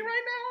shitting me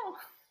right now?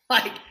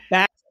 Like,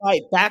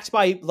 backed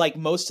by like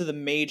most of the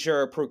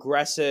major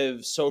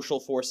progressive social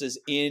forces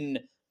in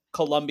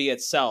Colombia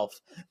itself.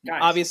 guys,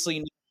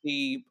 Obviously,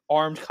 the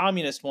armed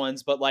communist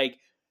ones, but like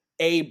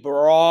a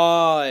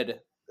broad.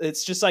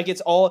 It's just like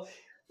it's all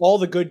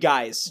the good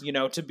guys, you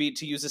know,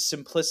 to use a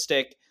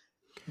simplistic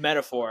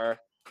metaphor.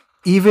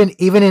 Even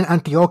in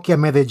Antioquia,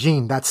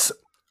 Medellin, that's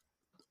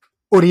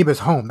Uribe's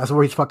home. That's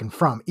where he's fucking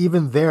from.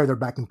 Even there, they're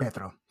backing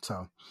Petro.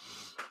 So,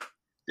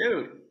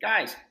 dude,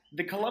 guys,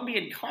 the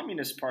Colombian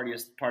Communist Party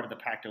is part of the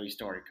Pacto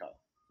Histórico,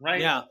 right?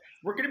 Yeah.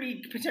 We're going to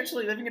be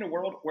potentially living in a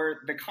world where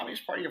the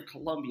Communist Party of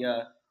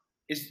Colombia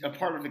is a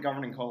part of the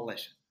governing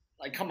coalition.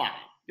 Like, come on,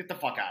 get the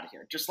fuck out of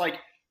here. Just like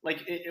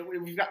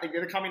we've got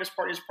the Communist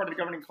Party is part of the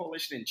governing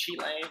coalition in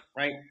Chile,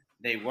 right?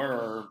 They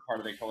were part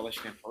of the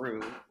coalition in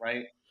Peru,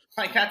 right?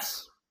 Like,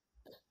 that's,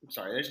 I'm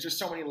sorry, there's just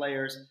so many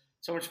layers,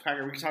 so much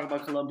cracker. We can talk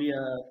about Colombia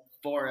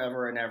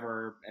forever and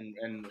ever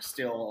and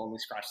still only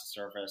scratch the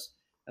surface.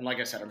 And like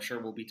I said, I'm sure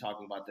we'll be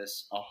talking about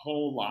this a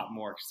whole lot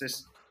more because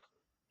this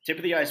tip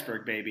of the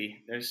iceberg,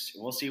 baby.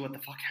 We'll see what the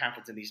fuck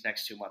happens in these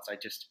next 2 months. I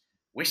just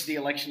wish the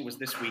election was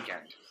this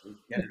weekend.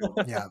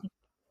 Yeah.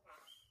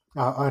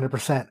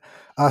 100%.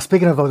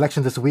 Speaking of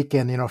elections this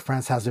weekend, you know,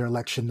 France has their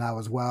election now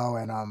as well,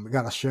 and we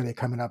got Australia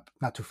coming up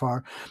not too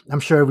far.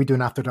 I'm sure we do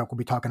an After Dark, we'll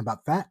be talking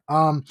about that.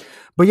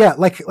 But yeah,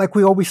 like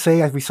we always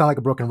say, as we sound like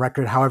a broken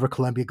record, however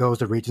Colombia goes,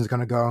 the region's going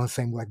to go.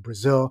 Same like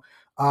Brazil.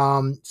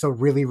 So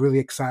really, really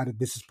excited.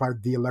 This is part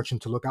of the election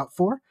to look out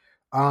for.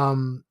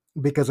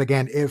 Because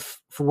again,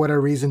 if for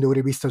whatever reason the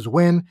Uribistas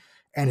win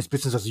and it's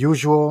business as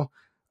usual,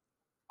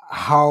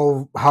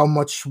 how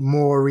much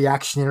more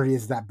reactionary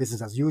is that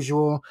business as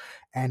usual?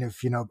 And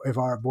if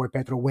our boy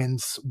Petro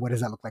wins, what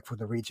does that look like for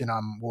the region?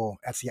 Well,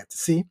 that's yet to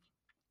see.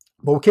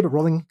 But we'll keep it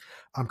rolling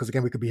because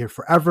again, we could be here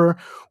forever.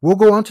 We'll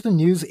go on to the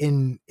news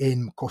in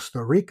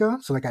Costa Rica.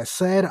 So like I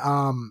said,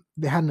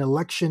 they had an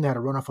election. They had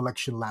a runoff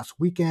election last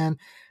weekend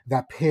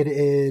that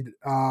pitted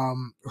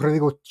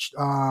Rodrigo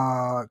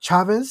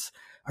Chavez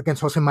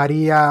against Jose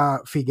Maria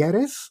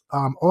Figueres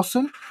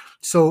Olsen.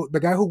 So the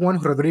guy who won,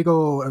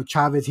 Rodrigo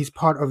Chavez, he's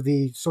part of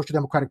the Social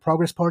Democratic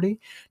Progress Party.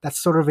 That's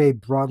sort of a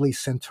broadly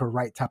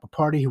center-right type of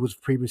party. He was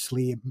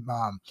previously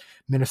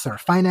Minister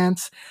of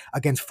Finance,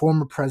 against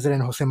former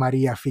President Jose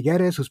Maria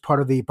Figueres, who's part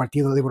of the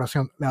Partido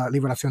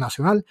Liberación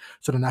Nacional,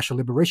 so the National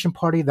Liberation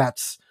Party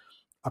that's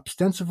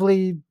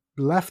ostensibly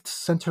left,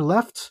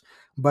 center-left.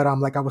 But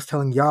like I was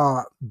telling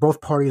y'all, both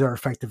parties are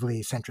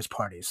effectively centrist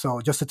parties. So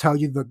just to tell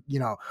you,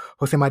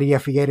 Jose Maria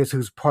Figueres,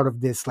 who's part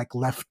of this like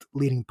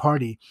left-leaning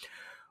party,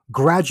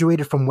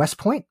 graduated from West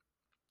Point.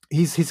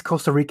 He's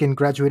Costa Rican,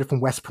 graduated from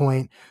West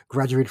Point,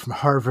 graduated from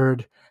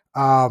Harvard.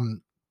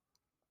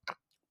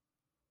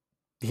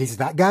 He's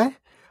that guy.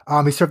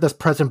 He served as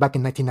president back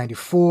in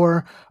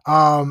 1994.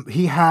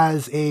 He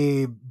has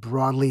a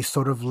broadly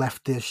sort of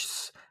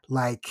leftish,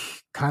 like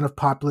kind of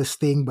populist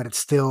thing, but it's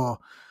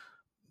still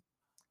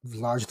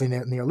largely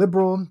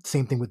neoliberal.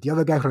 Same thing with the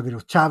other guy,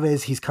 Rodrigo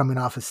Chavez. He's coming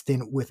off a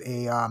stint with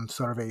a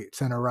sort of a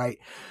center-right,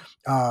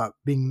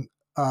 being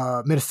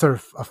Minister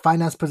of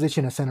Finance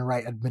position, a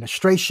center-right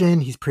administration.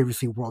 He's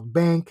previously World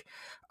Bank.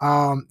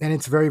 And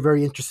it's very,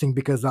 very interesting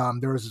because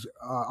there was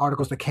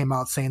articles that came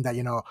out saying that,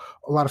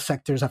 a lot of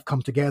sectors have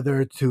come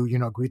together to,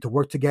 agree to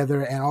work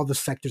together, and all the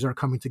sectors are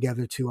coming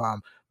together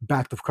to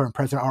back the current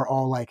president are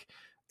all like,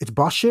 it's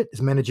boss shit,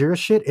 it's managerial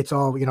shit, it's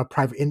all,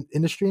 private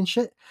industry and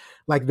shit.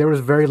 Like there was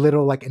very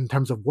little like in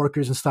terms of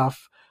workers and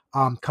stuff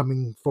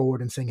coming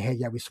forward and saying, hey,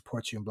 yeah, we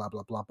support you and blah,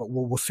 blah, blah. But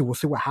we'll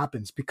see what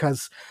happens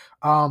because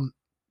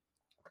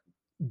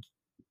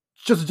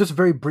just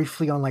very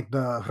briefly on like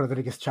the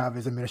Rodriguez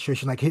Chavez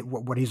administration, like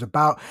what he's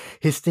about,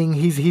 his thing,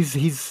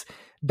 he's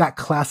that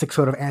classic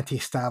sort of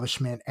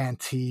anti-establishment,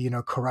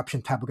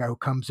 corruption type of guy who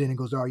comes in and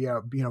goes, oh yeah,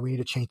 we need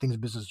to change things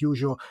business as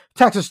usual.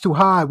 Taxes too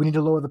high. We need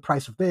to lower the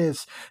price of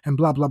this and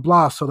blah, blah,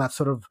 blah. So that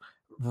sort of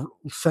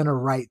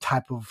center-right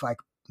type of like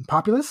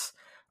populace.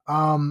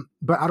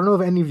 But I don't know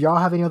if any of y'all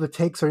have any other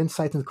takes or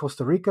insights in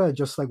Costa Rica,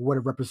 just like what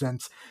it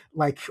represents,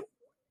 like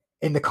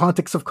in the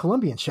context of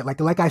Colombia and shit.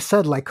 Like I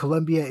said, like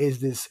Colombia is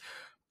this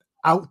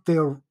out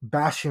there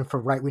bastion for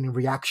right-wing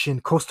reaction.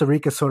 Costa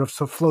Rica sort of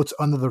floats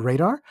under the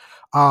radar,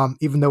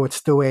 even though it's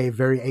still a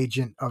very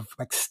agent of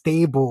like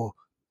stable,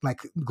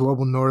 like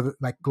global north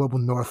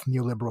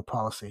neoliberal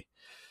policy.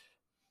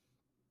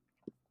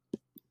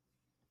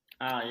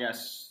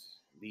 Yes,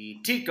 the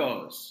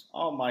Ticos.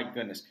 Oh my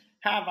goodness,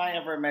 have I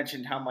ever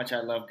mentioned how much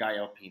I love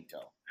Gallo Pinto?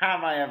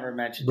 Have I ever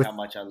mentioned how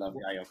much I love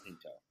Gallo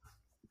Pinto?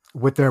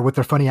 With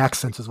their funny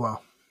accents as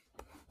well.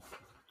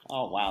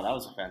 Oh wow, that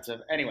was offensive.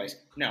 Anyways,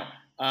 no.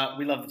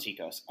 We love the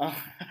Ticos.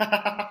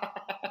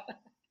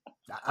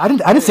 I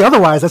didn't say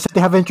otherwise. I said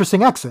they have an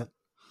interesting accent.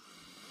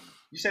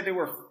 You said they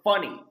were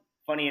funny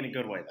in a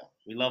good way, though.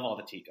 We love all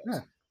the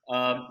Ticos.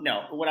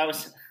 No, what I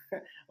was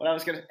what I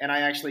was gonna, and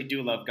I actually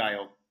do love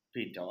Gallo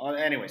Pinto.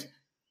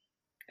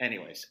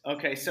 Anyways,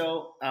 okay.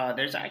 So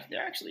there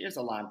actually is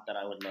a lot that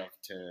I would love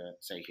to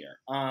say here.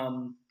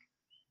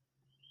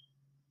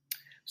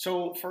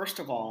 So first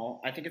of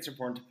all, I think it's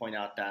important to point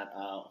out that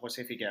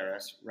Jose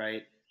Figueres,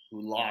 right,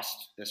 who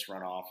lost this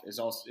runoff, is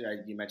also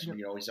you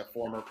mentioned, he's a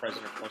former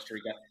president of Costa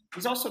Rica.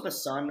 He's also the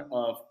son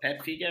of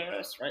Pet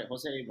Figueres, right,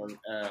 Jose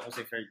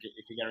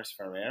Figueres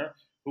Ferrer,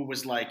 who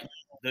was like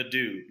the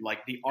dude,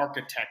 like the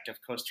architect of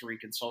Costa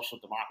Rican social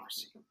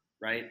democracy,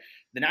 right?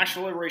 The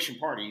National Liberation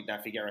Party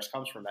that Figueres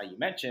comes from, that you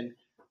mentioned,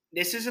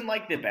 this isn't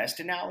like the best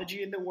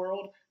analogy in the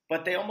world,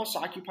 but they almost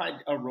occupied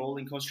a role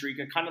in Costa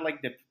Rica, kind of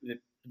like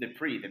the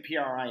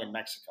PRI in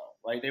Mexico,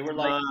 right? They were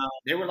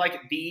like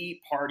the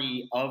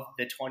party of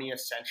the 20th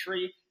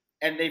century,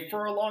 and they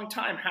for a long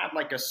time had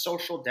like a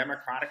social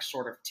democratic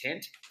sort of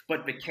tint,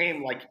 but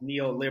became like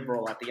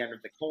neoliberal at the end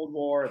of the Cold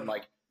War and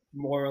like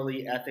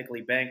morally,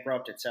 ethically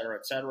bankrupt, et cetera,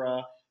 et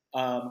cetera.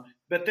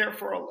 But they're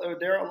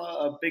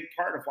a big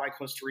part of why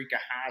Costa Rica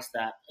has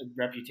that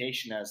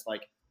reputation as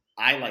like,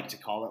 I like to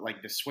call it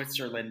like the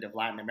Switzerland of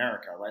Latin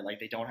America, right? Like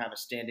they don't have a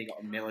standing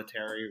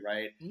military,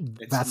 right?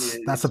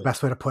 That's the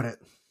best way to put it.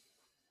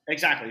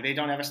 Exactly. They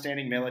don't have a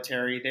standing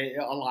military.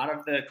 A lot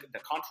of the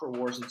Contra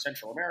wars in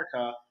Central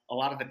America, a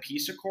lot of the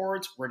peace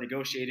accords were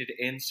negotiated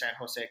in San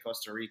Jose,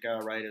 Costa Rica,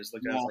 right? It was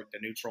looked at as like the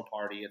neutral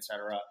party,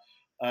 etc.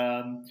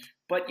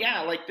 But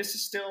yeah, like this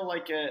is still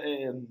like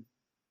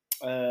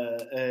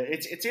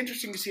it's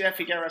interesting to see that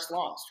Figueres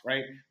lost,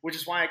 right? Which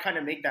is why I kind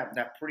of make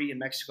that pretty in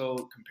Mexico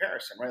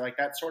comparison, right? Like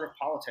that sort of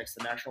politics,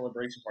 the National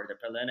Liberation Party,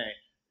 the PLN,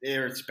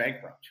 it's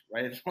bankrupt,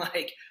 right?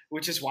 Like,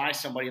 which is why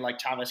somebody like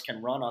Chavez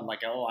can run on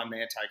like, oh, I'm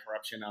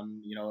anti-corruption,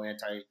 I'm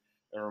anti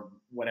or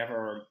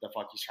whatever the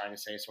fuck he's trying to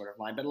say, sort of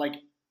line. But like,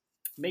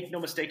 make no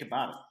mistake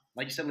about it.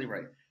 Like you said,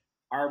 Leroy,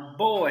 our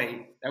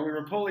boy that we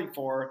were pulling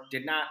for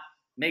did not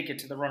make it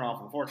to the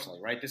runoff, unfortunately,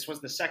 right? This was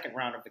the second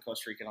round of the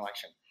Costa Rican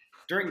election.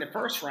 During the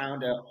first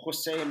round,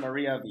 Jose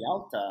Maria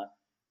Villalta,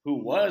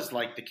 who was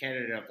like the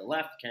candidate of the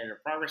left, candidate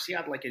of progress, he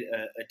had like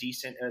a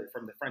decent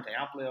from the Frente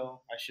Amplio,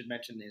 I should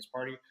mention, his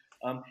party.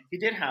 He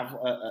did have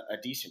a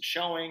decent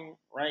showing,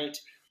 right?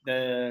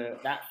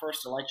 That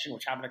first election,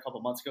 which happened a couple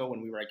months ago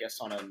when we were, I guess,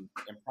 on an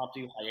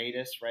impromptu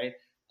hiatus, right?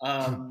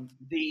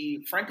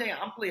 The Frente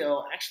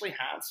Amplio actually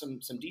had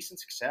some decent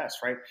success,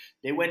 right?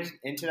 They went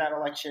into that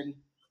election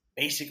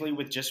basically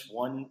with just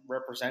one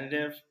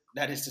representative,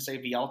 that is to say,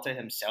 Villalta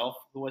himself,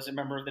 who was a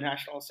member of the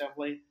National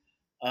Assembly.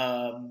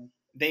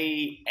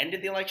 They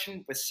ended the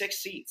election with 6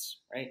 seats,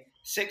 right?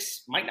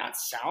 6 might not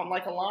sound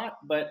like a lot,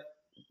 but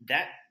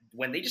that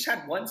when they just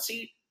had 1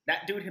 seat,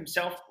 that dude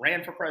himself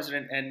ran for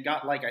president and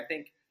got like, I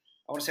think,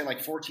 I want to say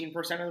like 14%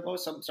 of the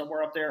votes,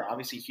 somewhere up there.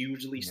 Obviously,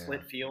 hugely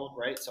split field,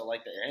 right? So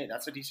like, hey,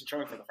 that's a decent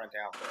showing for the Frente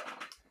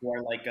Amplio, who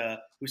are like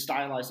who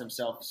stylized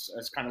themselves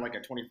as kind of like a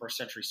 21st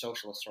century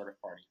socialist sort of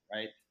party,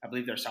 right? I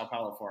believe they're Sao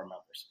Paulo Forum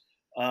members.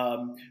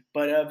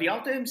 But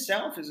Villalta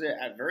himself is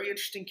a very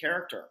interesting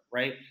character,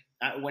 right?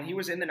 When he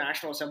was in the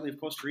National Assembly of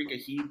Costa Rica,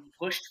 he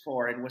pushed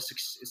for and was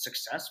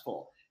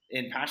successful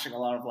in passing a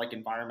lot of like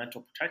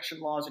environmental protection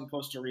laws in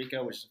Costa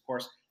Rica, which is of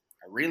course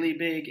a really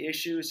big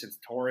issue since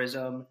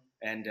tourism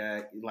and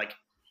like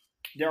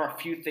there are a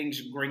few things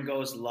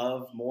gringos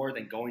love more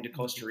than going to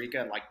Costa Rica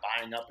and like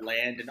buying up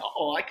land and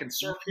I can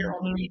surf here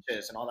on the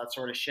beaches and all that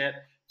sort of shit.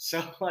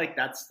 So like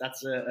that's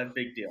a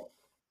big deal.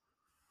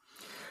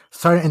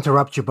 Sorry to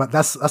interrupt you, but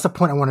that's a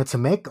point I wanted to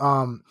make.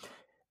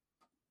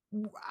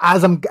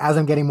 As I'm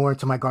getting more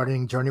into my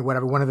gardening journey,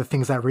 whatever, one of the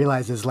things I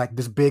realize is like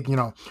this big,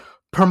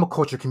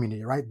 permaculture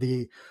community, right?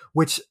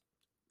 Which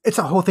it's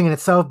a whole thing in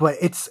itself, but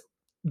it's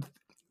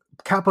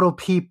capital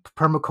P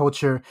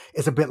permaculture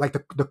is a bit like the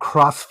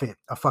CrossFit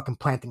of fucking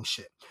planting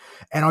shit.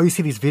 And all you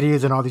see these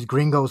videos and all these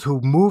gringos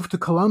who move to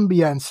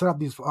Colombia and set up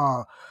these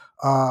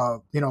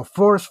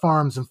forest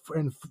farms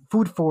and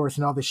food forests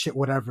and all this shit,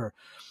 whatever,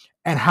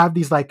 and have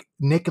these like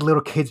naked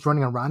little kids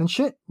running around and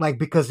shit, like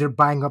because they're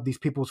buying up these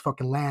people's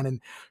fucking land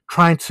and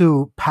trying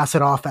to pass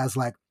it off as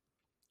like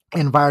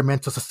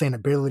environmental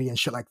sustainability and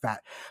shit like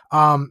that.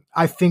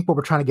 I think what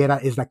we're trying to get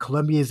at is that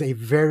Colombia is a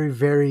very,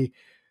 very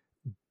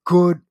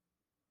good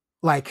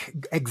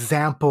like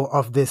example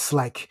of this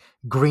like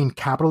green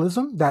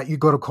capitalism that you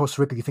go to Costa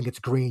Rica, you think it's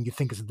green, you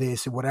think it's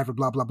this or whatever,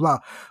 blah, blah, blah.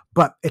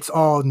 But it's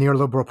all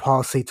neoliberal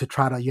policy to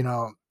try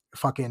to,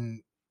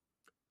 fucking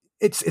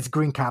it's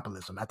green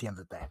capitalism at the end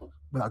of the day,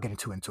 without getting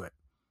too into it.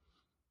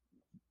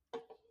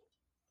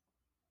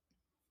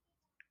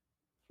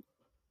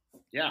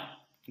 Yeah,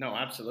 no,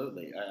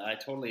 absolutely. I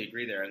totally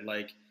agree there. And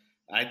like,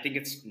 I think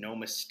it's no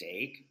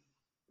mistake,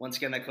 once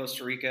again, that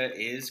Costa Rica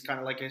is kind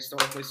of like a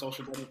historically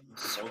social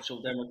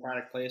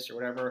democratic place or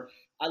whatever.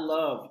 I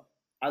love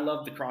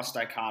the cross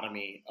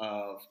dichotomy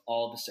of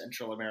all the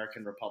Central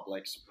American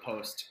republics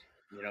post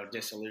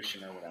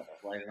dissolution or whatever,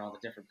 right, and all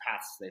the different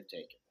paths they've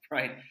taken,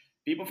 right?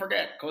 People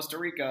forget Costa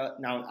Rica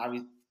now.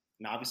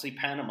 Obviously,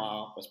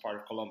 Panama was part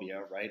of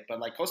Colombia, right? But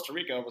like Costa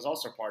Rica was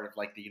also part of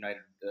like the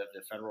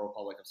Federal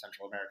Republic of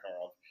Central America,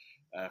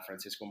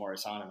 Francisco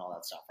Morazan and all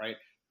that stuff, right?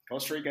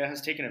 Costa Rica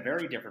has taken a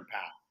very different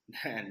path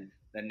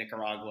than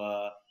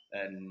Nicaragua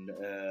and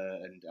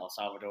El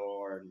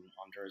Salvador and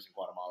Honduras and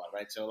Guatemala,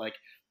 right? So like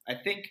I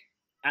think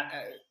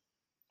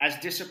as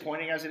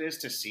disappointing as it is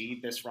to see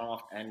this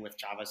runoff end with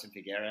Chavez and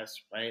Figueres,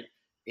 right?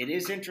 It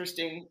is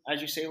interesting,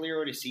 as you say,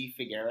 Leo, to see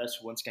Figueres,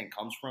 who once again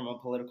comes from a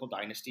political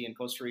dynasty in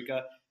Costa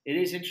Rica. It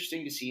is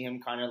interesting to see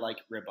him kind of like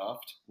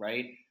rebuffed,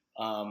 right?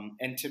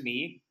 And to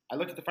me, I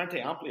look at the Frente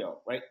Amplio,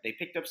 right? They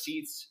picked up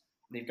seats.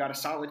 They've got a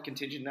solid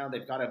contingent now.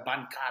 They've got a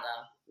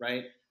bancada,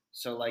 right?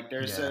 So like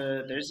there's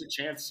a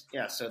chance.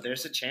 Yeah, so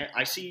there's a chance.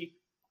 I see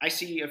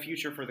a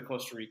future for the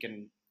Costa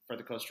Rican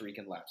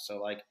left.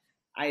 So like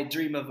I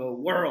dream of a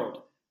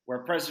world where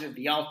President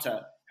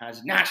Villalta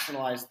has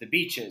nationalized the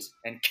beaches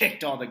and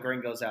kicked all the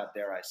gringos out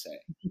there. I say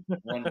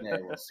one day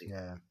we'll see.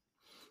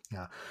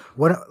 Yeah,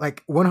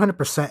 like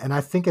 100%, and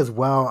I think as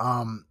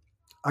well.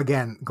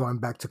 Again, going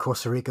back to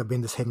Costa Rica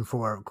being this haven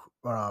for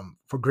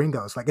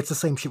gringos, like it's the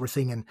same shit we're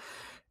seeing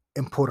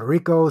in Puerto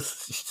Rico,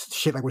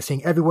 shit like we're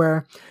seeing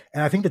everywhere.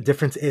 And I think the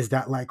difference is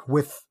that like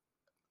with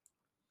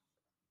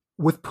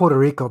Puerto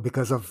Rico,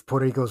 because of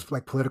Puerto Rico's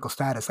like political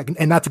status, like,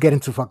 and not to get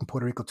into fucking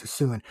Puerto Rico too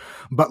soon,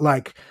 but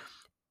like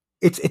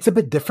it's a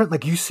bit different.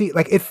 Like you see,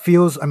 like it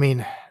feels. I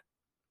mean,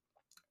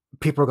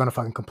 people are gonna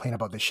fucking complain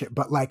about this shit,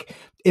 but like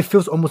it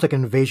feels almost like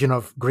an invasion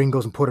of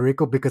gringos in Puerto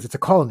Rico because it's a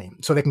colony,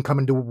 so they can come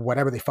and do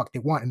whatever the fuck they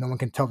want, and no one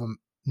can tell them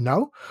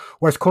no.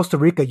 Whereas Costa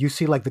Rica, you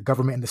see like the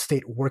government and the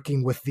state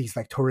working with these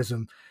like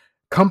tourism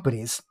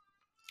companies,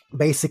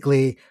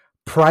 basically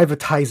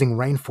privatizing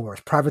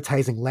rainforest,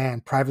 privatizing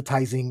land,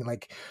 privatizing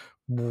like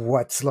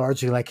what's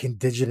largely like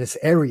indigenous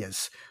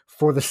areas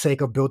for the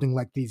sake of building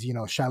like these, you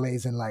know,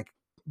 chalets and like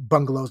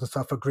bungalows and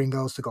stuff for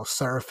gringos to go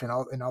surf and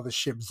all this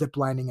shit, zip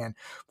lining and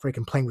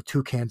freaking playing with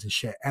toucans and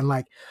shit. And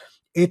like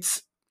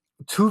it's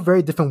two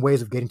very different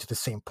ways of getting to the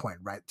same point,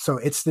 right? So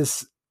it's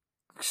this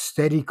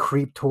steady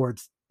creep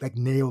towards like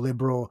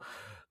neoliberal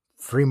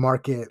free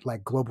market,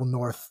 like global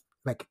north,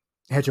 like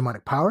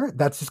hegemonic power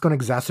that's just going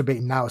to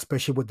exacerbate now,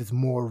 especially with this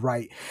more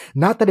right.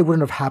 Not that it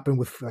wouldn't have happened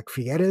with like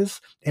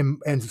Figueres,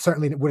 and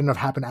certainly it wouldn't have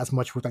happened as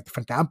much with like the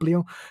Frente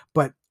Amplio,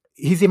 but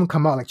he's even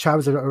come out, like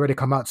Chavez has already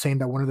come out saying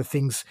that one of the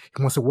things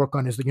he wants to work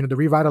on is the, you know, the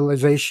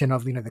revitalization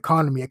of, you know, the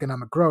economy,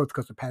 economic growth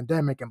because of the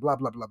pandemic and blah,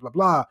 blah, blah, blah,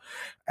 blah.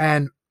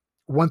 And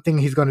one thing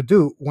he's going to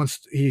do once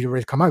he's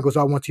already come out, he goes,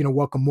 I want to, you know,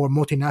 welcome more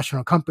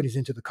multinational companies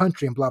into the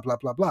country and blah, blah,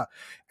 blah, blah.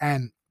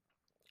 And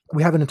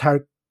we have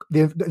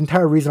the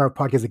entire reason our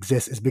podcast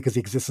exists is because the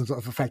existence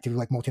of effectively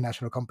like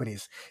multinational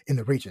companies in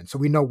the region. So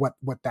we know what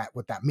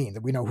that means,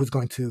 and we know who's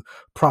going to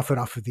profit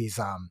off of these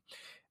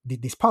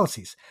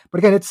policies. But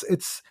again,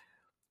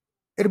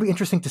 it'll be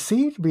interesting to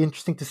see. It'll be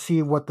interesting to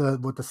see what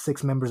the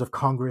 6 members of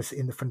Congress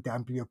in the Frente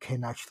Amplio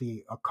can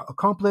actually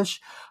accomplish.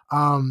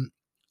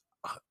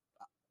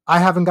 I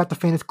haven't got the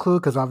faintest clue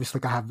because obviously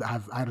I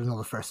don't know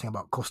the first thing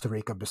about Costa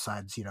Rica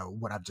besides, you know,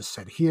 what I've just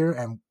said here,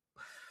 and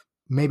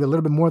maybe a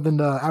little bit more than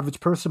the average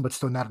person, but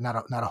still not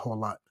a whole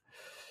lot.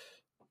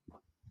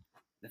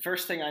 The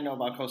first thing I know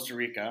about Costa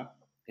Rica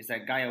is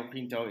that gallo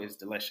pinto is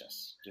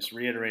delicious. Just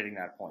reiterating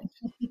that point,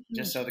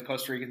 just so the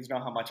Costa Ricans know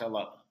how much I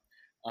love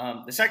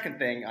them. The second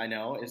thing I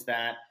know is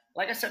that,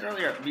 like I said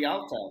earlier,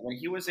 Villalta, when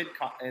he was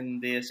in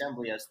the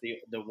assembly as the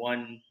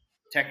one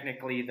Frente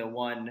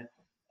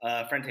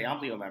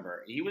Amplio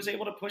member, he was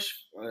able to push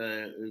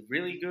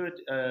really good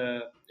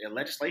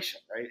legislation,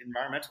 right?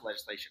 Environmental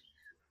legislation.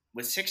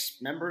 With 6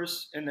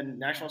 members in the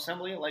National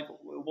Assembly, like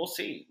we'll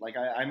see. Like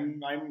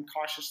I'm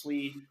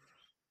cautiously,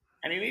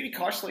 I mean, maybe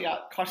cautiously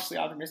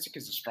optimistic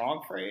is a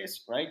strong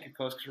phrase, right?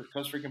 Because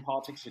Costa Rican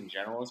politics in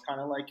general is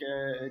kind of like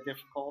a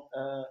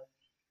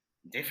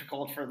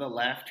difficult for the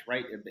left,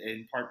 right?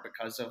 In part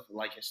because of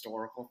like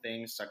historical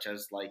things such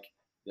as like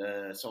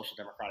the social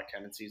democratic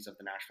tendencies of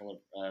the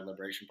National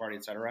Liberation Party,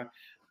 etc.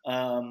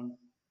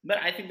 But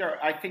I think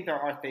there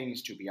are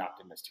things to be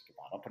optimistic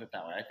about. I'll put it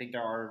that way. I think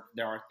there are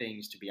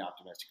things to be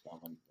optimistic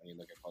about when you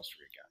look at Costa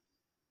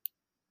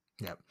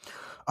Yeah. Rica.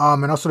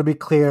 And also to be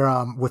clear,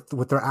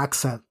 with their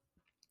accent,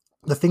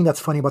 the thing that's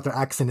funny about their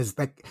accent is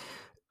like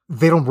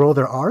they don't roll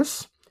their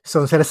R's.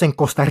 So instead of saying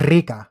Costa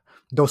Rica,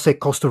 they'll say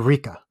Costa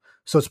Rica.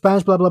 So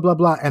Spanish, blah, blah, blah,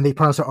 blah, and they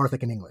pronounce their R's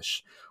like in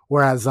English.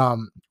 Whereas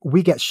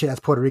we get shit as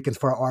Puerto Ricans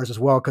for our R's as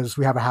well because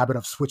we have a habit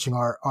of switching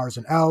our R's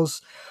and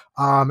L's.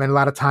 And a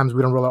lot of times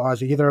we don't roll our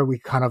R's either. We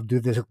kind of do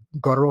this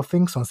guttural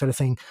thing. So instead of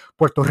saying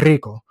Puerto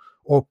Rico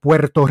or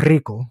Puerto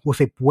Rico, we'll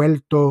say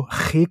Puerto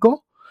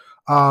Rico.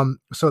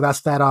 So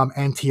that's that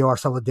NTR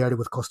solidarity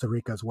with Costa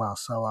Rica as well.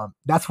 So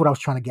that's what I was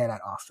trying to get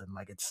at, Austin.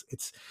 Like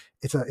it's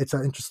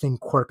an interesting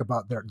quirk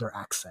about their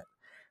accent.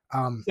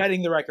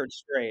 Setting the record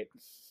straight.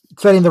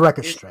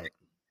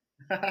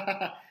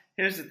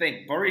 Here's the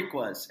thing: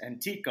 Boricuas and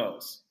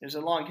Ticos. There's a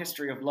long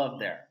history of love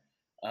there.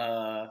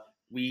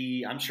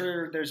 I'm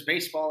sure there's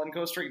baseball in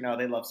Costa Rica. No,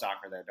 they love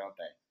soccer there, don't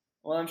they?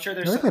 Well, I'm sure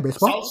there's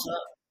salsa.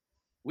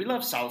 We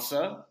love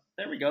salsa.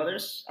 There we go.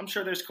 I'm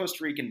sure there's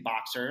Costa Rican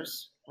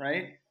boxers,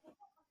 right?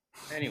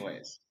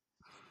 Anyways,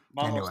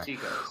 Vamos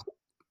Ticos.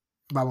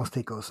 Vamos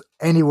Ticos.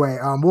 Anyway,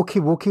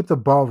 we'll keep the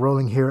ball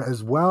rolling here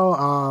as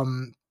well.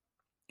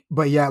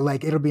 But yeah,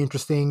 like it'll be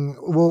interesting.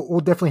 We'll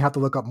definitely have to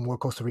look up more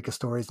Costa Rica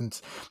stories and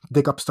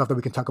dig up stuff that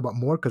we can talk about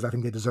more because I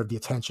think they deserve the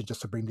attention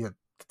just to bring the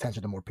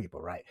attention to more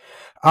people, right?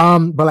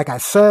 But like I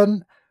said,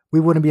 we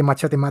wouldn't be a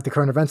Machete Mate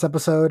current events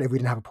episode if we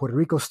didn't have a Puerto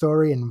Rico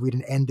story, and we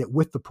didn't end it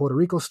with the Puerto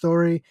Rico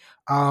story.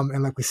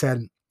 And like we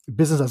said,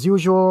 business as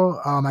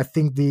usual. I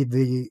think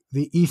the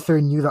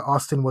ether knew that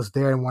Austin was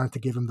there and wanted to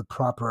give him the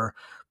proper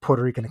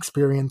Puerto Rican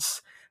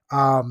experience.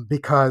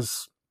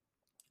 Because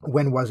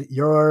when was it?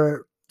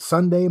 Your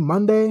Sunday,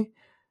 Monday,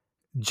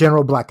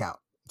 general blackout.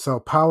 So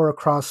power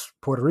across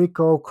Puerto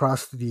Rico,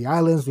 across the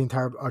islands, the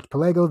entire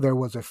archipelago. There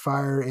was a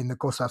fire in the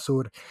Costa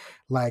Sur,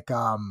 like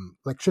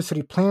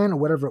electricity plant or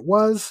whatever it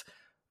was.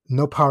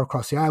 No power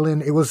across the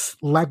island. It was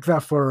like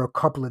that for a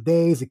couple of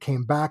days. It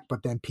came back,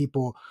 but then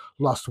people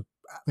lost,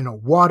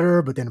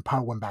 water. But then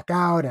power went back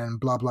out, and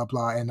blah blah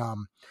blah. And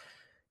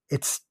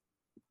it's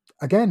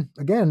again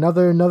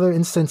another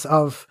instance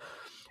of,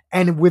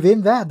 and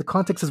within that, the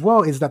context as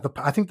well is that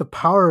I think the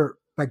power,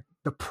 like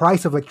the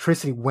price of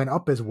electricity went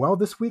up as well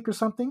this week or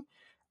something,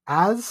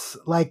 as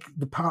like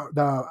the power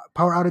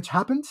outage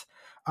happens.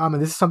 And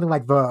this is something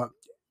like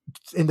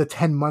in the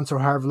 10 months or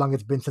however long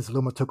it's been since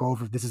Luma took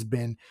over, this has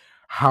been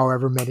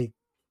however many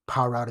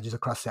power outages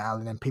across the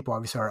island, and people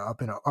obviously are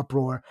up in an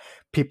uproar.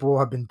 People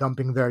have been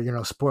dumping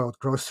their spoiled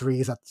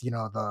groceries at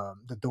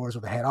the doors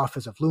of the head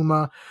office of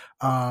Luma,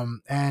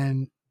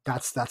 and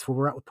that's where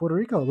we're at with Puerto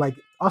Rico. Like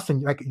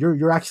Austin, like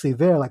you're actually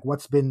there. Like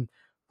what's been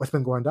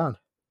going down?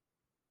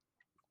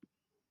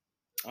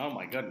 Oh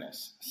my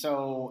goodness!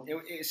 So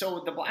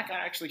so the blackout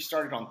actually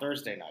started on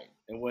Thursday night.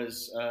 It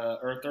was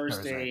or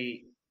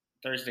Thursday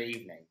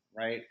evening,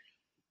 right?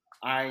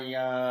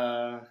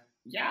 I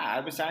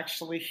was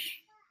actually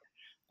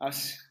I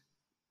was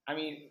I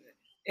mean,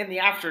 in the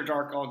after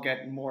dark, I'll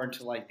get more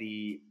into like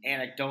the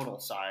anecdotal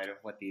side of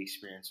what the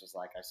experience was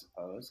like, I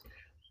suppose.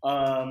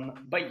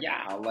 But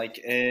yeah, like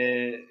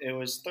it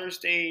was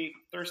Thursday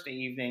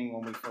evening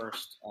when we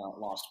first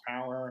lost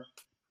power,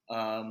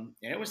 and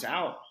it was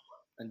out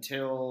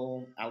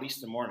until at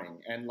least the morning.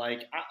 And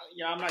like,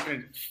 I'm not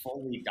going to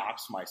fully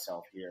dox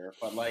myself here,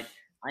 but like,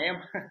 I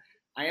am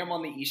I am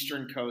on the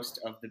eastern coast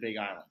of the Big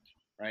Island,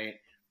 right?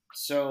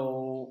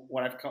 So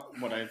what I've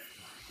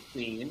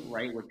seen,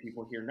 right, what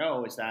people here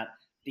know is that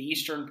the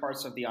eastern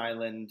parts of the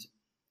island,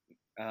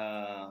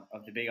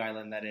 of the Big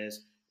Island, that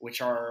is,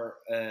 which are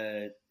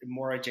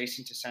more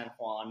adjacent to San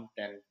Juan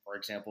than, for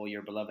example,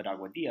 your beloved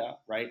Aguadilla,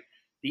 right?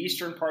 The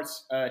eastern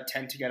parts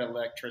tend to get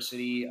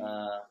electricity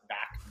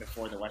back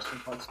before the western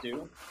parts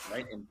do,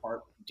 right? In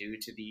part due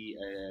to the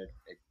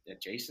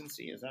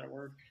adjacency. Is that a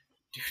word?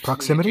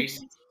 Proximity.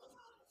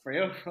 For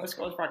you, let's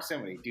go with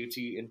proximity. Due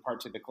to, in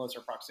part, to the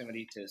closer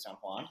proximity to San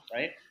Juan,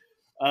 right?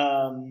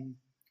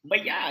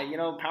 But yeah,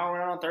 power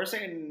went out on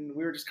Thursday, and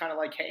we were just kind of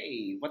like,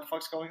 "Hey, what the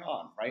fuck's going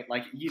on?" Right?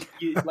 Like you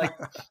like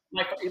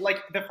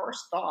the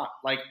first thought,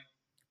 like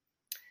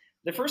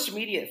the first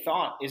immediate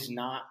thought is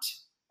not,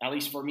 at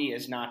least for me,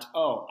 is not,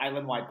 oh,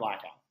 island-wide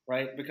blackout,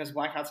 right? Because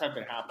blackouts have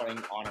been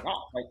happening on and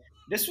off. Like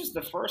this was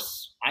the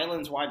first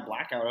islands-wide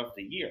blackout of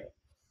the year,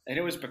 and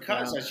it was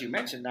because, as you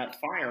mentioned, that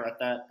fire at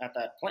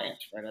that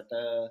plant, right, at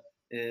the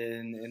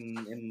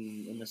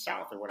in the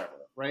south or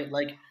whatever, right?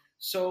 Like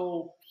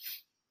so.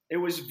 It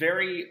was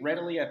very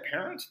readily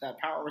apparent that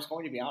power was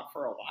going to be out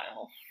for a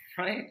while,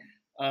 right?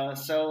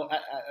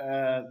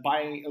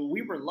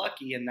 We were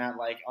lucky in that,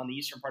 like, on the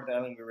eastern part of the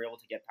island, we were able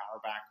to get power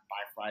back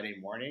by Friday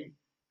morning.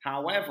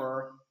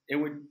 However, it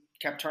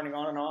kept turning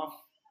on and off,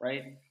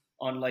 right?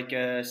 On like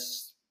I'd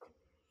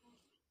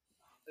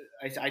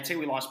say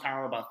we lost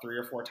power about 3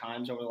 or 4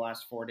 times over the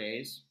last 4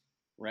 days,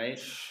 right?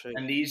 Shit.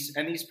 And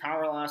these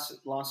power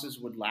losses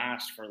would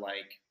last for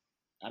like,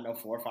 I don't know,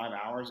 4 or 5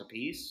 hours a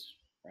piece,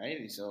 right?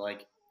 And so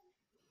like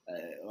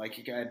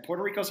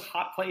Puerto Rico's a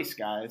hot place,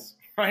 guys,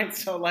 right?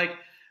 So like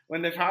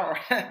when the power,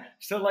 when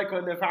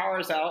the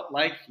power's out,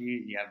 like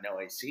you have no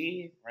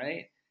AC,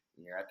 right?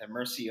 You're at the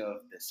mercy of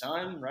the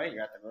sun, right?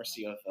 You're at the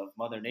mercy of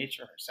Mother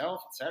Nature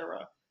herself,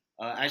 etc.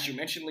 As you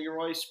mentioned,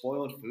 Leroy,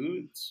 spoiled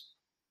foods,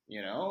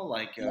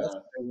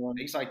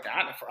 things like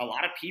that. For a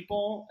lot of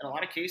people, in a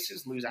lot of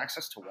cases, lose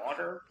access to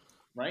water,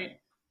 right?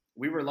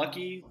 We were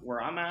lucky where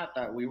I'm at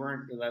that we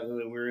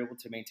were able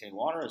to maintain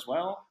water as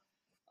well.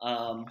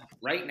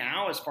 Right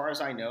now, as far as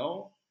I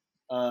know,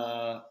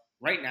 the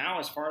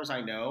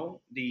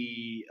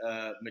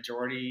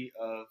majority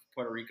of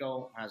Puerto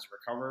Rico has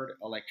recovered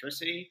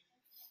electricity.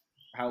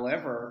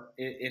 However,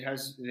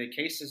 the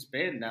case has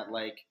been that,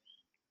 like,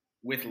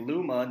 with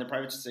Luma and the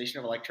privatization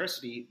of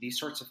electricity, these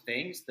sorts of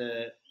things,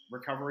 the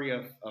recovery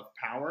of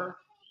power,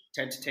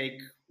 tend to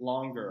take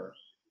longer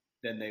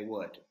than they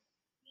would.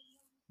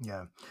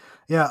 Yeah.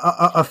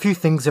 A few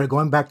things there.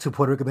 Going back to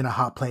Puerto Rico being a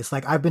hot place.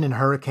 Like I've been in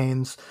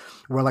hurricanes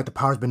where like the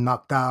power's been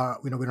knocked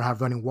out. We don't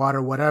have running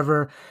water,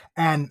 whatever.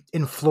 And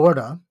in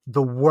Florida,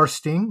 the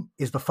worst thing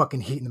is the fucking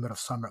heat in the middle of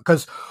summer.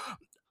 Because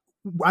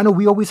I know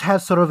we always had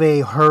sort of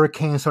a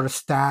hurricane sort of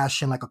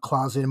stash in like a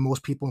closet, and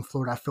most people in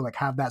Florida, I feel like,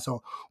 have that.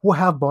 So we'll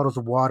have bottles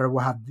of water,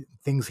 we'll have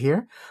things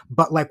here.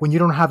 But like when you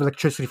don't have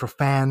electricity for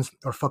fans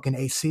or fucking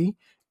AC,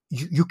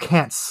 you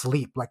can't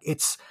sleep. Like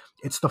it's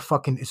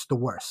the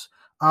worst.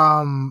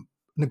 In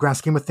the grand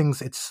scheme of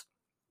things, it's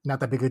not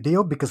that big a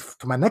deal because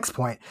to my next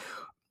point,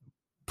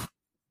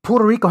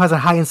 Puerto Rico has a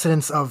high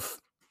incidence of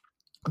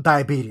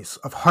diabetes,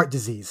 of heart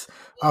disease,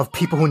 of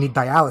people who need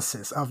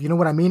dialysis, of, you know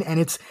what I mean?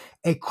 And it's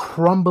a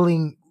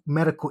crumbling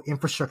medical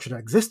infrastructure that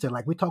existed.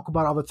 Like we talk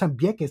about all the time,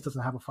 Vieques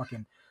doesn't have a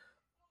fucking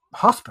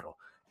hospital.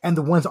 And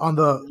the ones on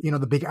the, you know,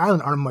 the big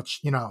island aren't much,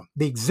 you know,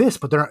 they exist,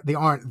 but they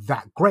aren't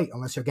that great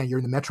unless you're, again, you're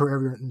in the metro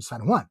area in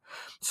San Juan.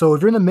 So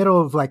if you're in the middle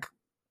of like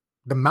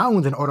the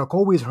mountains in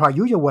Orocovis or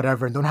Jayuya,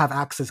 whatever, and don't have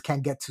access,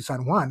 can't get to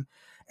San Juan,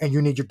 and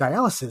you need your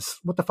dialysis,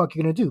 what the fuck are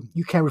you gonna do?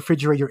 You can't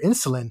refrigerate your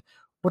insulin.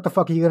 What the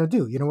fuck are you gonna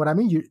do? You know what I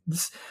mean?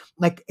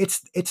 Like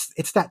it's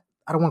that,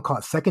 I don't want to call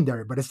it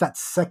secondary, but it's that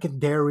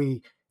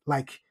secondary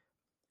like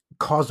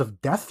cause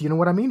of death. You know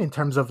what I mean? In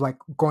terms of like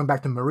going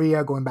back to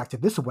Maria, going back to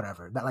this or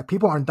whatever. That like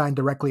people aren't dying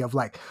directly of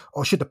like,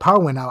 oh shit, the power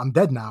went out, I'm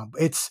dead now.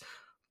 It's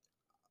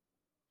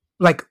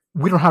like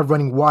we don't have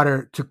running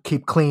water to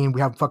keep clean.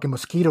 We have fucking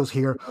mosquitoes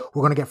here.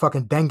 We're gonna get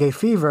fucking dengue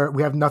fever.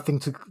 We have nothing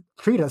to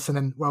treat us, and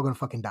then we're all gonna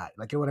fucking die.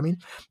 Like, you know what I mean?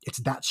 It's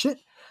that shit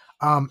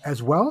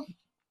as well.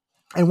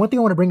 And one thing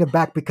I want to bring it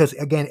back because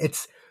again,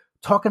 it's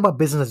talking about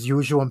business as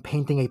usual and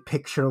painting a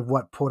picture of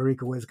what Puerto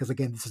Rico is. Because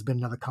again, this has been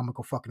another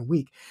comical fucking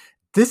week.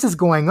 This is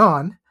going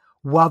on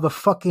while the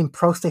fucking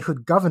pro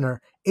statehood governor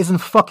is in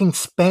fucking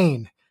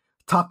Spain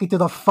talking to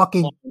the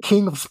fucking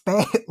king of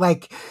Spain.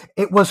 Like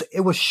it was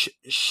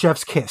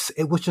chef's kiss.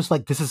 It was just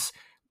like this is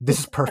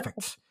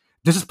perfect.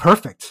 This is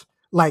perfect.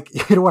 Like,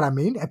 you know what I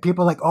mean? And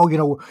people are like, oh, you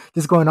know,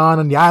 this is going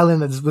on the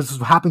island. This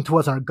is happening to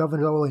us, and our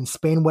governor in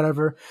Spain,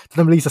 whatever. To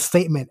then release a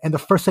statement, and the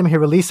first statement he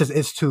releases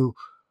is to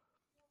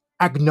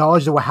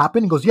acknowledge that what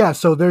happened. He goes, yeah.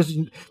 So there's,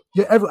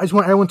 yeah, I just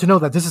want everyone to know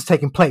that this is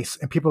taking place,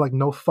 and people are like,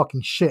 no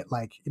fucking shit.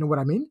 Like, you know what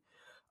I mean?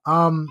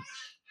 Um,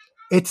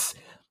 it's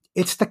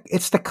it's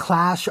the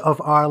clash of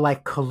our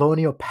like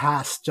colonial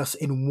past just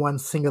in one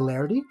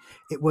singularity.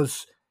 It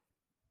was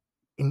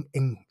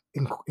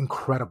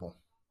incredible,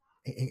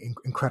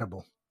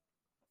 incredible.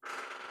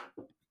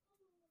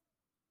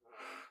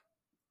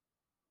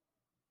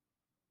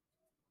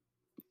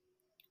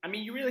 I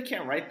mean, you really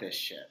can't write this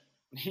shit.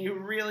 You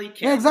really Yeah,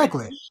 can't write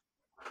exactly. this.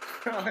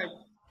 Like,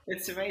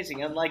 it's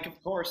amazing, and like,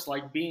 of course,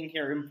 like being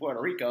here in Puerto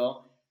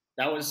Rico,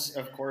 that was,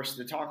 of course,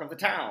 the talk of the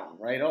town,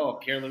 right? Oh,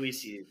 Pierre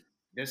Luisi,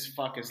 this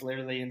fuck is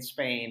literally in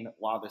Spain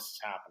while this is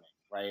happening,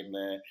 right?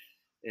 And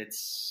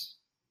it's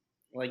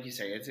like you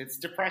say, it's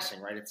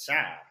depressing, right? It's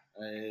sad.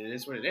 It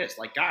is what it is.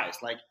 Like, guys,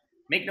 like,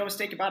 make no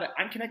mistake about it.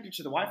 I'm connected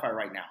to the Wi-Fi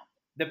right now.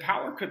 The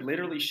power could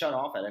literally shut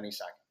off at any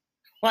second.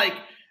 Like,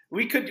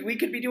 we could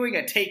be doing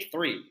a take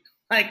three.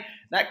 Like,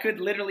 that could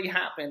literally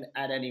happen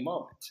at any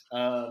moment.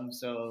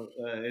 It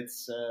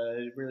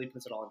really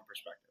puts it all into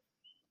perspective.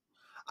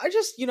 I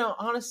just,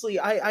 honestly,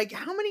 I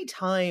how many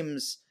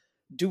times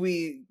do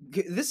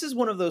this is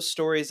one of those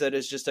stories that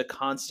is just a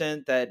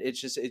constant, that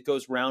it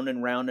goes round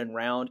and round and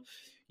round.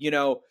 You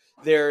know,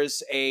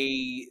 there's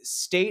a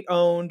state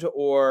owned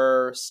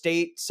or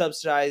state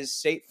subsidized,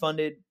 state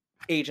funded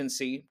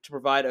agency to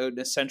provide an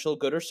essential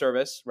good or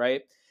service,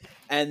 right?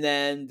 And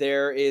then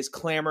there is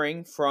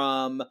clamoring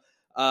from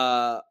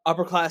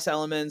upper class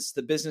elements,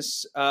 the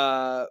business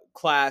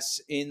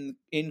class in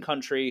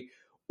country,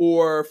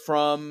 or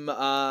from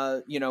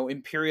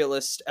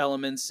imperialist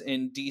elements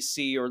in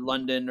DC or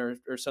London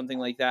or something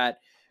like that,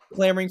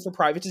 clamoring for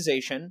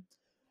privatization.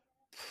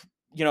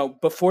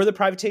 Before the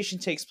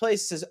privatization takes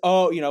place, says,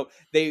 oh,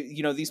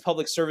 these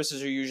public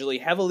services are usually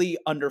heavily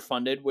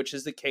underfunded, which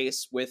is the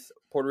case with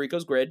Puerto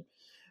Rico's grid,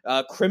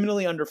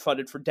 criminally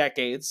underfunded for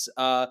decades.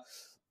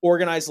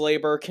 Organized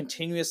labor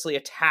continuously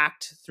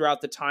attacked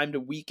throughout the time to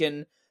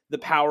weaken the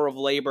power of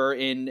labor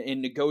in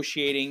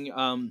negotiating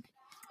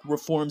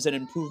reforms and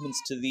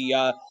improvements to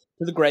the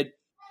grid.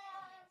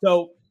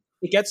 So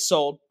it gets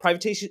sold.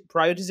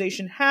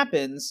 Privatization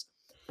happens,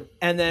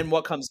 and then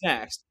what comes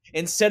next?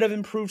 Instead of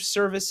improved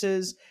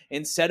services,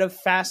 instead of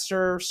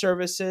faster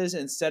services,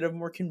 instead of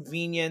more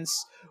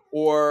convenience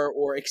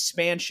or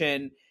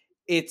expansion,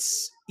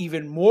 it's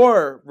even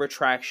more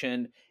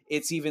retraction.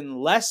 It's even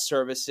less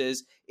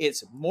services.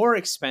 It's more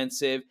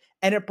expensive,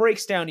 and it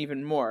breaks down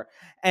even more.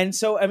 And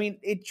so, I mean,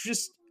 it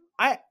just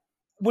I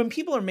when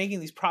people are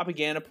making these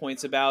propaganda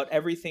points about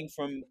everything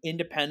from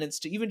independence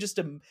to even just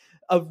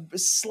a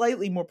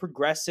slightly more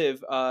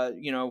progressive,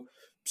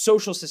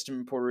 social system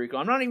in Puerto Rico.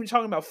 I'm not even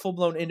talking about full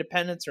blown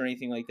independence or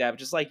anything like that, but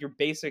just like your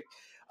basic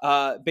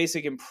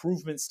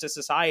improvements to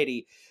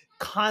society.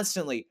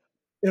 Constantly,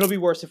 it'll be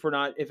worse if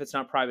it's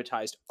not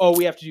privatized. Oh,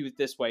 we have to do it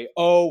this way.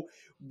 Oh,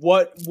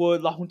 what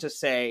would La Junta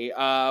say?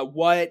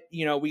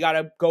 We got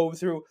to go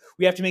through.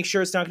 We have to make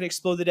sure it's not going to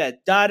explode the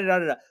debt. Da da da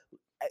da.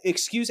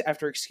 Excuse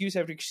after excuse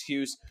after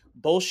excuse,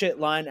 bullshit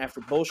line after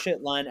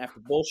bullshit line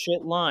after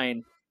bullshit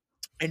line,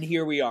 And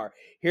here we are.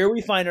 Here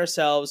we find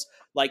ourselves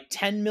like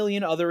 10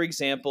 million other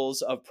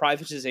examples of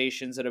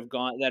privatizations that have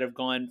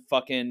gone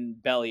fucking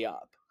belly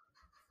up.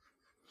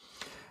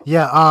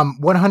 Yeah,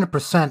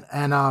 100%.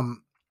 And I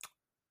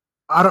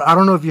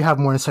don't know if you have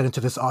more insight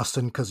into this,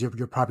 Austin, because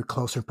you're probably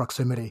closer in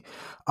proximity.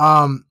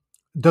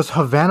 Does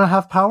Havana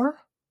have power?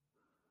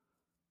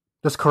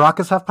 Does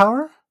Caracas have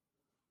power?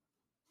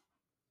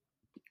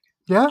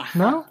 Yeah,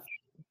 no.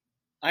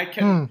 I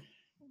can.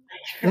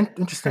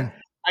 Interesting.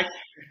 I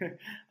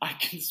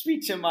can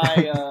speak to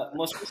my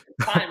most recent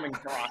time in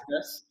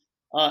Caracas,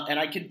 and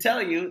I can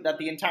tell you that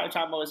the entire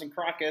time I was in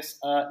Caracas,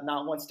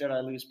 not once did I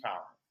lose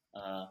power.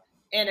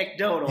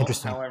 Anecdotal,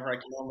 Interesting. however, I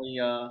can only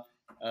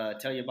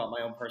tell you about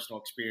my own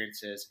personal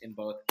experiences in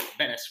both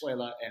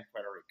Venezuela and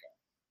Puerto Rico.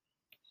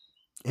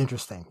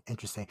 Interesting.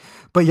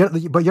 But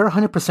you're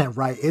 100%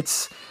 right.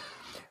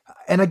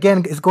 And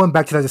again, it's going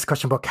back to that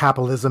discussion about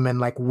capitalism and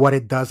like what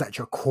it does at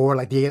your core,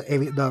 like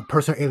the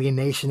personal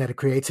alienation that it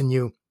creates in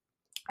you.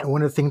 And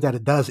one of the things that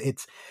it does,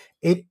 it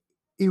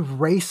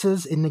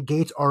erases and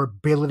negates our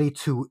ability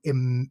to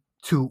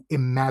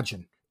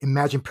imagine,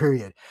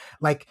 period.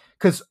 Like,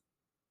 because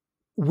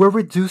we're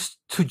reduced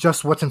to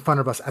just what's in front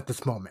of us at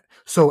this moment.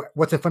 So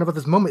what's in front of us at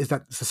this moment is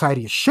that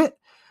society is shit.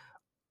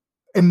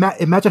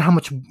 Imagine how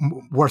much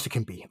worse it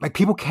can be. Like,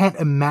 people can't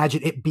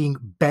imagine it being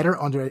better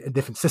under a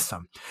different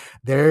system.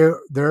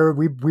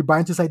 We buy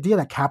into this idea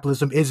that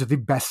capitalism is the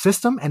best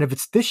system, and if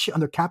it's this shit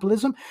under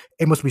capitalism,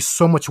 it must be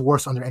so much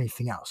worse under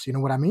anything else. You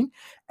know what I mean?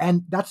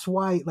 And that's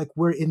why, like,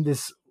 we're in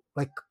this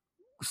like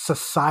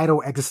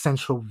societal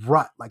existential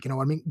rut, like, you know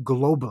what I mean,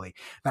 globally,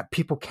 that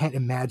people can't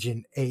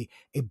imagine a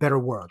better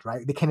world,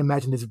 right? They can't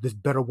imagine this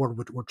better world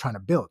we're trying to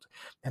build.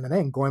 And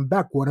then going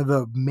back, one of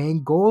the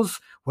main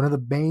goals, one of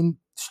the main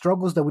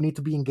struggles that we need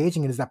to be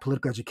engaging in is that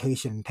political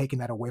education, and taking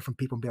that away from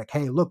people and be like,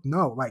 hey, look,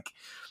 no, like,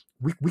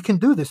 we can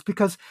do this.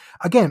 Because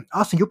again,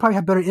 Austin, you'll probably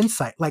have better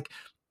insight. Like,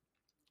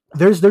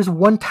 there's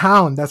one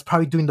town that's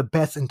probably doing the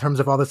best in terms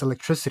of all this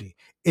electricity.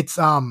 It's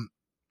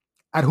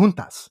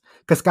Adjuntas,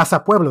 because Casa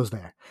Pueblo's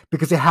there,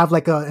 because they have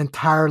like an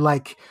entire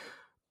like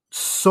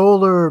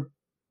solar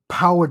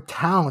powered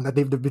town that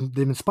they've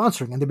been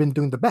sponsoring, and they've been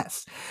doing the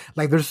best.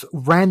 Like, there's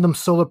random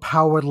solar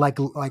powered like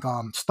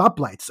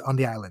stoplights on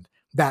the island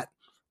that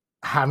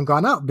haven't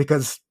gone out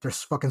because they're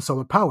fucking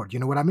solar powered. You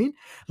know what I mean?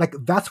 Like,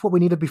 that's what we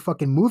need to be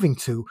fucking moving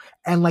to.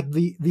 And like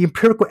the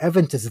empirical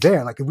evidence is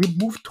there. Like, if we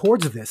move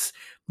towards this,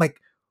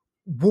 like,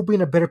 we'll be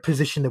in a better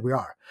position than we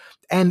are.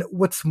 And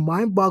what's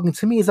mind-boggling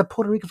to me is that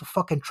Puerto Rico is a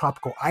fucking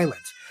tropical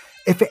island.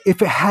 If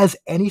it has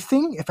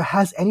anything,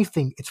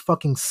 it's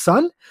fucking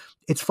sun,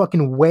 it's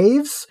fucking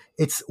waves,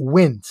 it's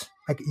wind.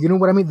 Like, you know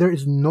what I mean? There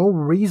is no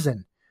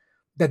reason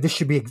that this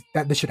should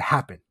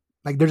happen.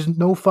 Like, there's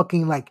no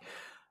fucking like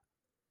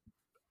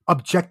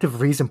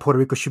objective reason Puerto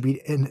Rico should be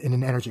in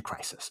an energy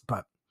crisis.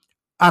 But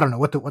I don't know.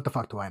 What the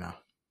fuck do I know?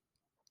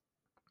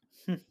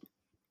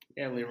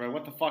 Yeah, Leroy,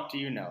 what the fuck do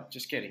you know?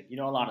 Just kidding. You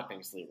know a lot of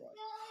things, Leroy.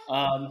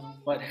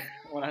 But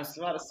what I was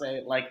about to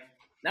say, like,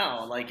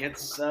 no, like,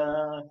 it's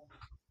like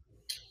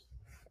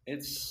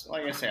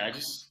I say, I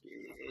just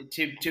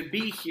to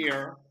be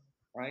here,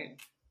 right?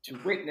 To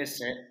witness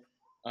it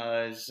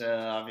is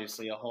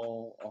obviously a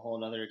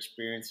whole other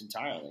experience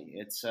entirely.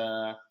 It's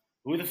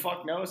who the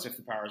fuck knows if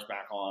the power's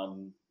back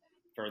on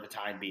for the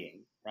time being,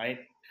 right?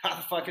 How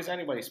the fuck is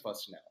anybody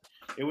supposed to know?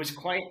 It was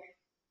quite.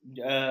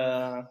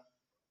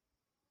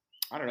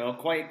 I don't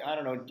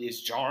know,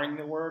 is jarring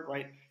the word,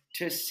 right?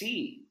 To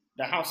see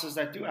the houses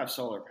that do have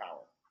solar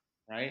power,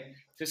 right?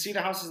 To see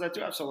the houses that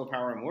do have solar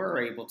power and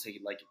were able to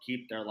like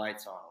keep their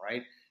lights on,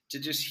 right? To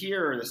just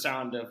hear the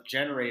sound of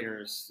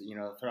generators, you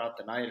know, throughout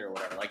the night or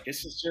whatever. Like,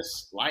 this is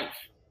just life,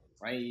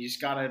 right? You just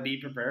gotta be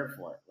prepared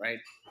for it, right?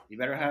 You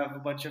better have a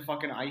bunch of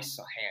fucking ice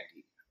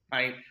handy,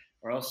 right?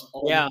 Or else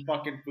all the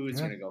fucking food's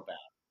gonna go bad.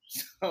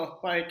 So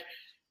like,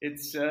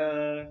 it's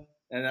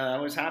and I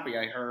was happy.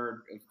 I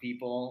heard of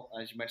people,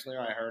 as you mentioned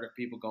earlier, I heard of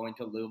people going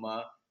to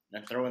Luma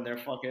and throwing their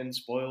fucking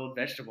spoiled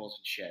vegetables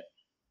and shit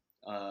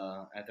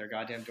at their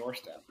goddamn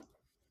doorstep.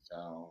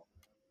 So,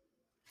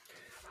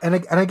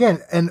 and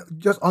again, and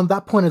just on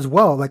that point as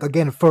well, like,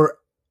 again, for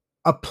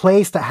a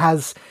place that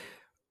has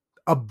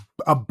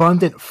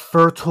abundant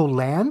fertile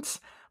lands,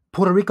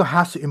 Puerto Rico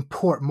has to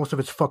import most of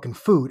its fucking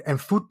food, and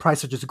food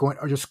prices are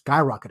just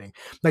skyrocketing.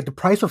 Like, the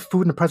price of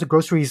food and the price of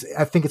groceries,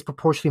 I think, is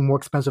proportionally more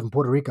expensive in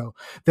Puerto Rico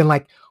than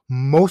like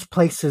most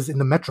places in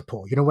the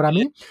metropole. You know what I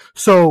mean?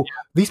 So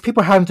these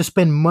people are having to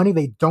spend money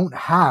they don't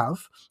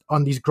have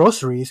on these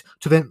groceries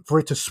for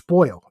it to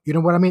spoil. You know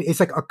what I mean? It's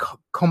like a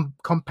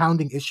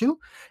compounding issue,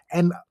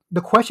 and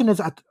the question is,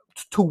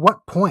 to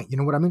what point? You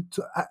know what I mean?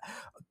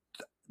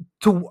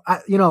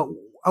 You know,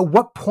 at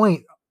what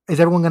point is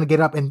everyone going to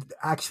get up and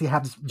actually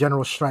have this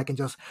general strike and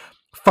just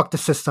fuck the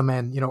system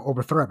and, you know,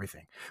 overthrow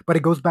everything? But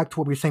it goes back to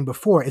what we were saying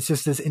before. It's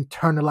just this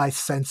internalized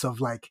sense of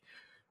like,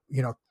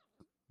 you know,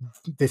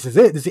 this is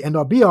it. This is the end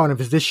all be all. And if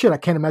it's this shit, I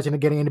can't imagine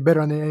it getting any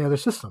better than any other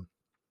system.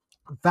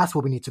 That's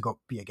what we need to go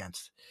be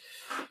against.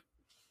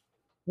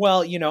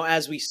 Well, you know,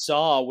 as we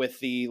saw with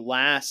the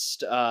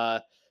last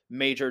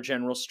major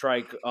general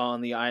strike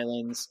on the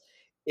islands.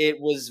 It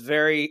was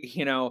very,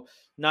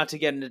 not to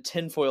get into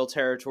tinfoil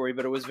territory,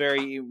 but it was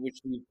very,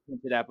 which we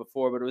hinted at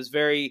before, but it was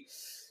very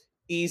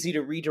easy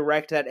to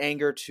redirect that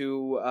anger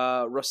to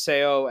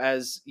Roseo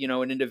as,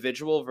 an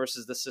individual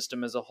versus the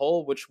system as a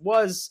whole, which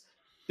was,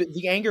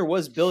 the anger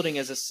was building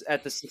at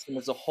the system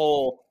as a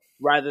whole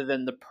rather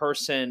than the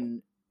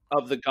person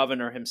of the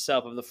governor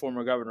himself, of the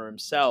former governor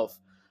himself.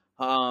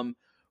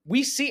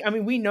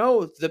 We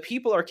know the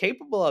people are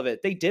capable of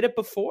it. They did it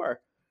before.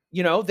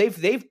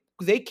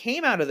 They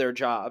came out of their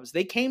jobs.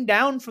 They came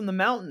down from the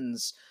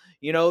mountains.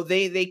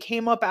 They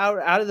came up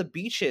out of the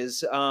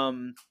beaches.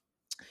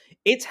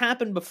 It's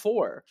happened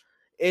before.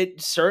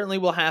 It certainly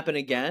will happen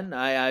again.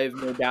 I have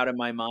no doubt in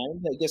my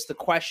mind. I guess the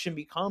question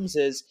becomes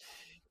is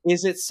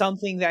it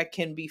something that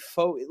can be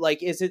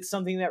is it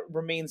something that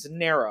remains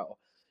narrow?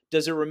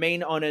 Does it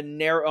remain on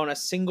a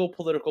single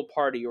political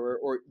party,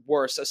 or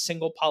worse, a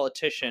single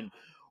politician,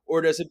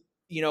 or does it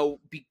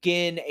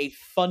begin a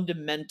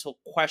fundamental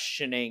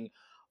questioning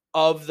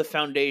of the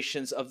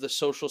foundations of the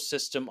social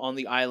system on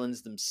the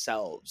islands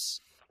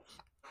themselves?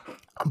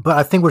 But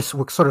I think we're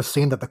sort of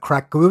seeing that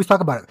we always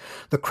talk about it,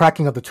 the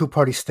cracking of the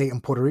two-party state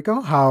in Puerto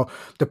Rico, how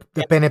the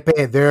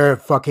PNP,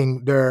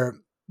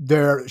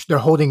 they're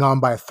holding on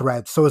by a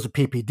thread. So is the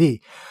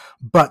PPD.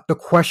 But the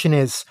question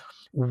is,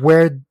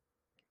 where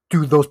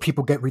do those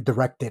people get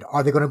redirected?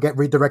 Are they going to get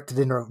redirected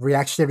in a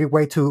reactionary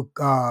way to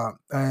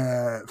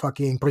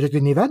fucking Proyecto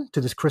Unidad,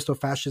 to this Cristo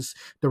fascist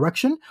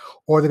direction?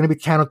 Or are they going to be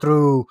channeled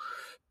through,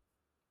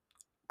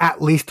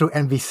 at least through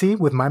MVC,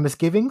 with my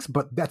misgivings,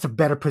 but that's a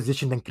better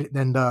position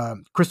than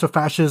the Cristo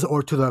fascists,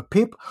 or to the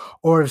PIP,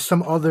 or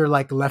some other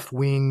like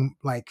left-wing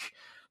like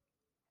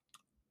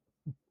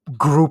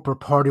group or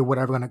party or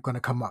whatever going to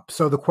come up.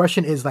 So the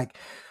question is, like,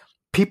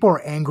 people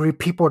are angry,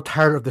 people are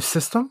tired of the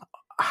system.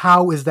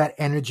 How is that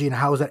energy and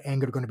how is that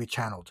anger going to be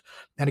channeled?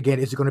 And again,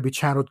 is it going to be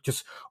channeled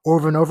just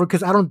over and over?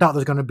 Because I don't doubt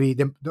there's going to be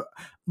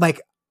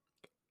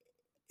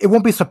it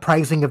won't be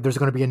surprising if there's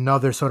going to be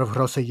another sort of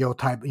Rosselló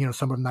type,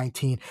 Summer of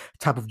 19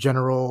 type of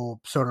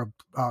general sort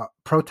of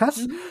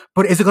protest. Mm-hmm.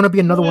 But is it going to be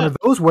another one of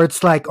those where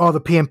it's like, oh,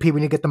 the PNP, we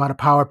need to get them out of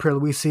power,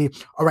 Pierluisi,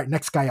 all right,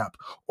 next guy up?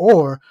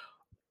 Or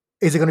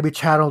is it going to be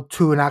channeled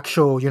to an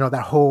actual,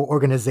 that whole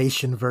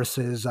organization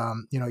versus,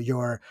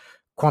 your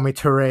Kwame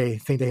Ture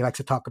thing that he likes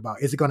to talk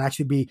about? Is it going to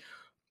actually be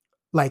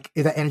like,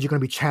 is that energy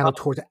going to be channeled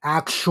towards an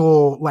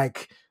actual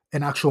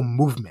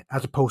movement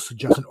as opposed to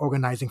just an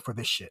organizing for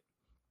this shit?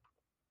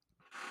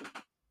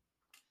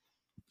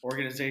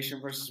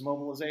 Organization versus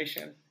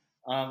mobilization.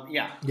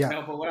 Yeah.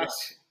 No, but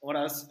what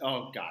else?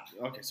 Oh God.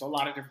 Okay. So a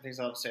lot of different things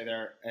I'll say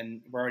there,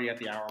 and we're already at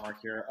the hour mark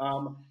here.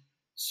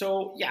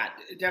 So yeah,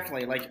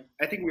 definitely. Like,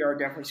 I think we are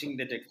definitely seeing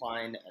the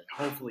decline and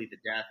hopefully the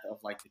death of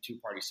like the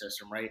two-party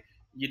system, right?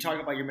 You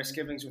talk about your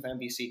misgivings with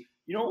MVC.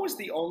 What was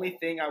the only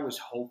thing I was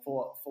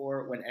hopeful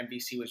for when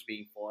MVC was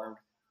being formed?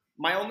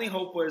 My only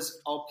hope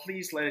was, oh,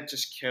 please let it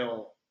just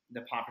kill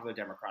the Popular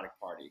Democratic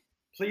Party.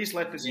 Please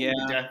let this be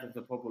the death of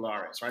the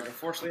Populares, right?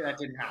 Unfortunately, that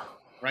didn't happen,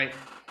 right?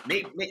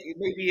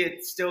 Maybe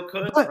it still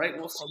could, right?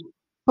 We'll see.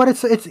 But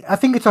it's. I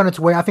think it's on its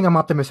way. I think I'm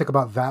optimistic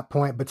about that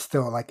point, but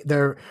still, like,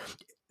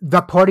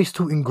 that party's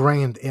too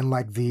ingrained in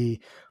like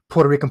the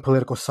Puerto Rican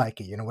political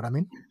psyche. You know what I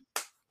mean?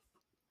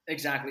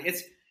 Exactly.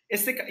 It's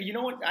the,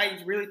 what I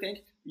really think.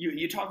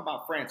 You talk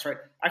about France, right?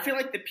 I feel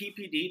like the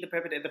PPD,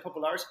 the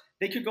Populares,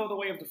 they could go the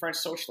way of the French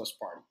Socialist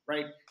Party,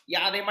 right?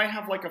 Yeah, they might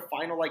have like a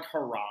final like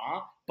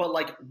hurrah, but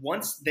like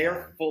once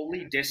they're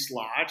fully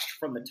dislodged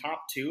from the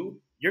top two,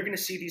 you're going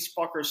to see these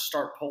fuckers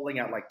start polling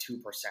at like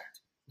 2%.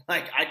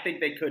 Like, I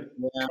think they could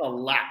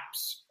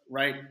collapse,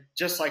 right?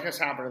 Just like has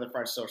happened to the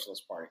French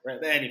Socialist Party, right?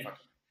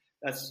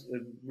 That's a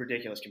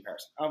ridiculous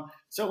comparison.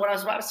 So what I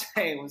was about to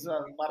say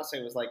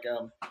was like,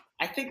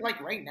 I think like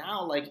right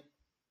now, like,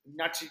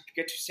 not to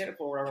get too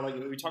cynical or whatever, like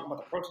we were talking about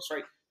the protests,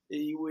 right?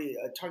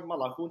 Talking about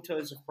La Junta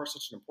is, of course,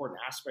 such an important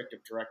aspect of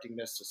directing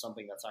this to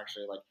something that's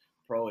actually like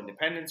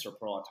pro-independence or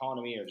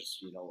pro-autonomy, or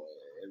just,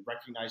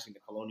 recognizing the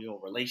colonial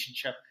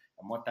relationship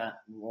and what that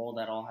role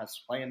that all has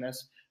to play in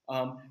this.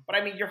 But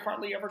I mean, you're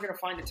hardly ever going to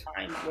find a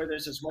time where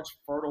there's as much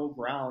fertile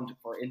ground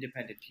for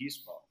independent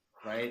peace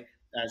vote, right?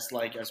 As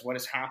what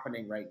is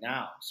happening right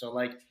now. So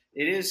like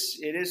it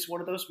is one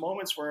of those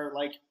moments where,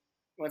 like,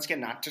 once again,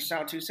 not to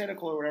sound too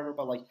cynical or whatever,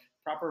 but like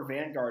proper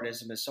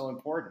vanguardism is so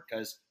important,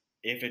 because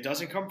if it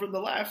doesn't come from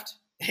the left,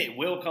 it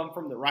will come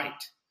from the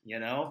right,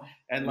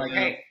 And like,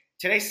 hey,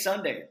 today's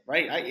Sunday,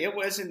 right?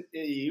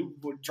 You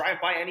would drive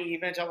by any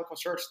evangelical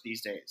church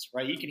these days,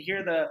 right? You can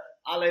hear the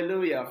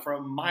Alleluia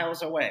from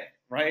miles away,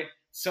 right?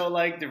 So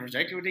like the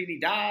Proyecto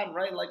Unidad,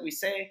 right? Like we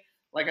say,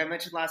 like I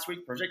mentioned last week,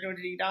 Proyecto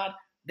Unidad,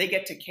 they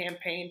get to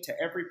campaign to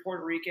every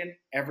Puerto Rican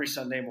every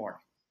Sunday morning,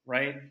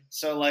 right?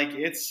 So like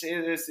it's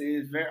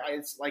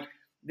like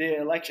the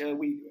election.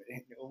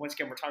 Once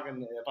again, we're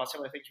talking about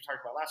some of the things we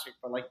talked about last week,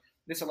 but like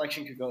this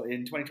election could go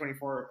in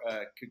 2024,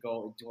 could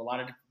go into a lot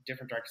of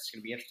different directions. It's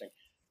going to be interesting.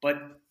 But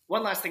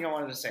one last thing I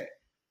wanted to say.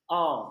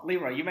 Oh,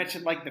 Leroy, you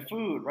mentioned like the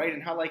food, right?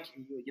 And how like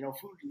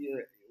food,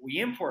 we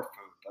import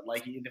food, but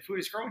like the food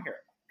is grown here.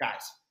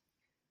 guys,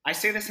 I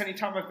say this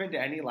anytime I've been to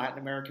any Latin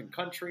American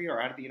country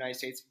or out of the United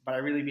States, but I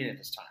really mean it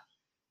this time.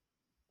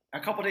 A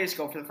couple days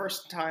ago, for the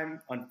first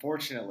time,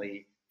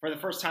 unfortunately, for the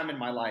first time in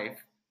my life,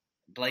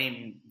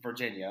 blame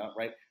Virginia,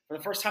 right? For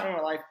the first time in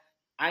my life,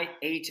 I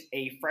ate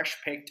a fresh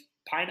picked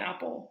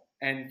pineapple.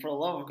 And for the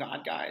love of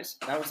God, guys,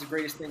 that was the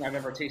greatest thing I've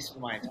ever tasted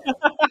in my entire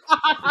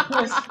life. It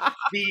was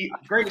the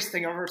greatest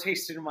thing I've ever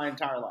tasted in my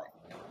entire life.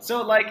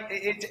 So like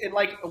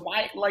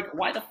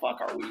why the fuck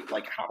are we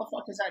like how the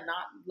fuck is that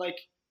not like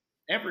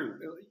every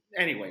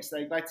anyways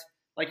like that's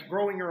like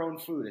growing your own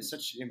food is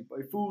such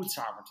food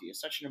sovereignty is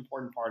such an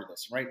important part of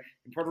this, right?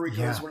 And Puerto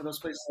Rico Yeah. is one of those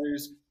places that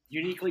is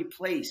uniquely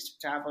placed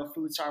to have a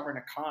food sovereign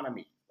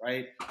economy,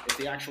 right? If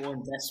the actual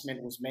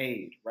investment was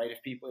made, right? If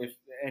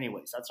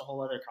anyways, that's a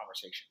whole other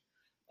conversation.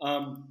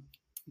 Um,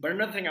 but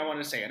another thing I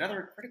want to say,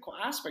 another critical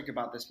aspect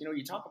about this,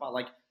 you talk about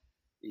like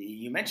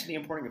you mentioned the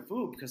importing of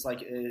food because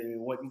like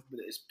what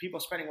is people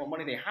spending what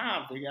money they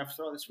have to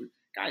throw this food,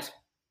 guys.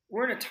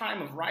 We're in a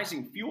time of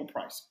rising fuel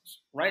prices,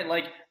 right?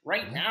 Like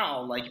right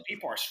now, like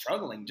people are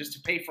struggling just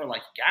to pay for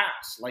like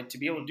gas, like to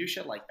be able to do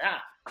shit like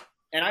that.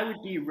 And I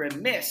would be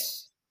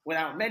remiss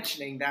without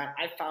mentioning that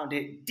I found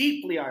it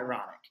deeply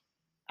ironic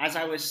as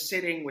I was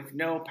sitting with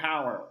no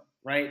power,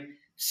 right?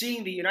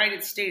 Seeing the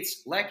United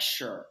States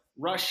lecture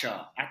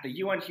Russia at the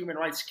UN Human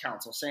Rights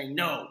Council saying,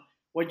 no,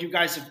 what you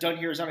guys have done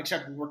here is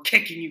unacceptable. We're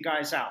kicking you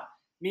guys out.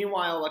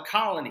 Meanwhile, a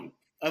colony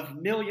of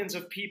millions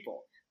of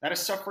people that is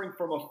suffering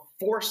from a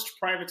forced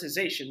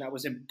privatization that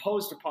was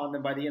imposed upon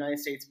them by the United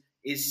States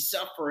is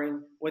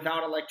suffering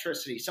without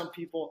electricity. Some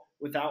people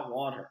without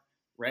water,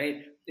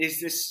 right? Is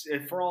this,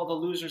 for all the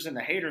losers and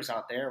the haters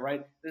out there,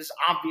 right? This is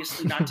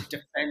obviously not to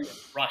defend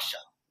Russia,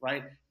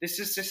 right? This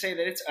is to say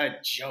that it's a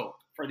joke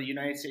for the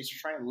United States to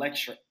try and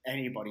lecture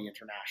anybody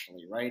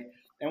internationally, right?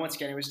 And once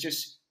again, it was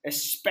just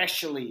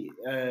especially,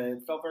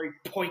 felt very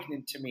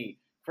poignant to me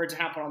for it to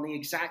happen on the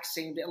exact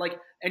same day. Like,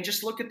 and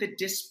just look at the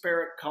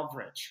disparate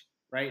coverage,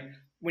 right?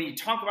 When you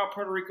talk about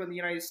Puerto Rico in the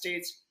United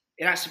States,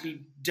 it has to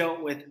be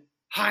dealt with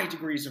high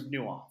degrees of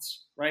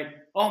nuance, right?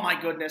 Oh my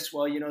goodness,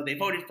 well, they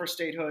voted for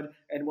statehood,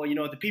 and well,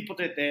 the people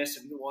did this,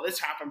 and well, this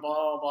happened, blah,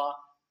 blah, blah.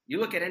 You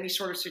look at any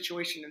sort of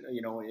situation,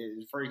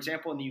 for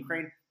example, in the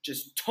Ukraine,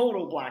 just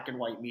total black and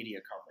white media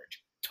coverage,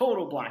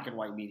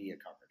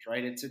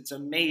 right? It's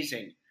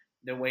amazing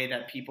the way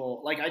that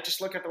people, like I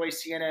just look at the way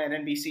CNN,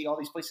 NBC, all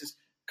these places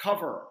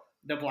cover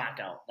the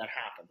blackout that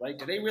happened, right?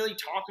 Do they really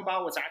talk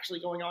about what's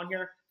actually going on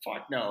here?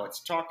 Fuck no.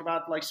 It's talked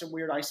about like some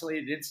weird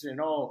isolated incident.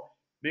 Oh,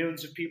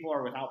 millions of people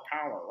are without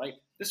power, right?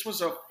 This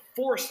was a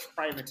forced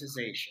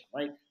privatization,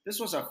 right? This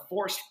was a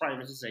forced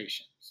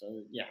privatization.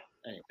 So yeah.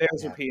 Anyway.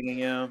 Bears repeating,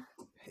 yeah.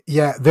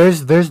 Yeah,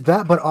 there's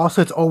that, but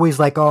also it's always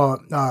like,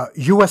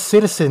 U.S.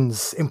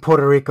 citizens in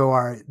Puerto Rico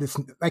are this,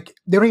 like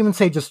they don't even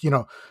say just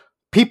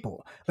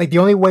people. Like the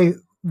only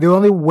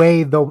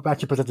way they'll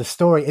actually present the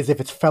story is if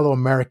it's fellow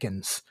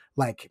Americans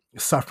like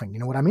suffering. You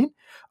know what I mean?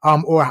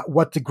 Or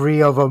what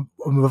degree of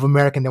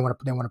American they want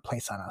to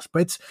place on us.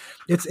 But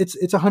it's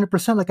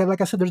 100%.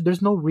 Like I said,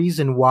 there's no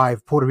reason why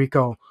Puerto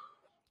Rico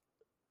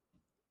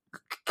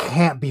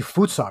can't be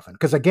food sovereign,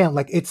 because again,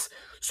 like it's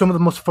some of the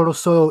most fertile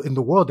soil in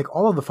the world, like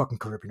all of the fucking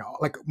Caribbean,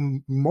 like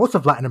most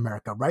of Latin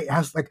America, right? It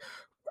has like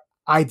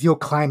ideal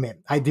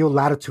climate, ideal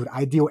latitude,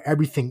 ideal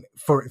everything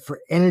for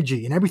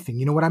energy and everything.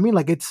 You know what I mean?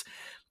 Like it's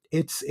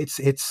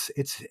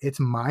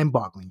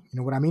mind-boggling. You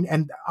know what I mean?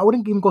 And I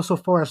wouldn't even go so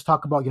far as to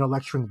talk about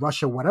lecturing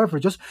Russia, whatever.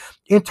 Just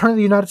internally,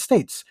 the United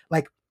States,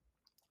 like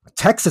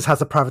Texas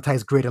has a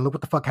privatized grid, and look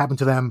what the fuck happened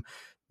to them.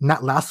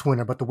 Not last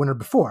winter, but the winter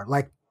before.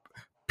 Like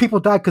people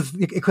died because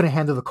it couldn't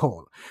handle the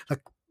cold.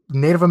 Like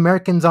Native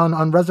Americans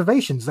on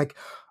reservations, like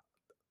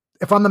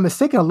if I'm not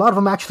mistaken, a lot of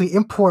them actually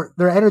import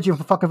their energy from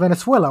fucking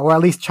Venezuela, or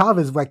at least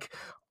Chavez like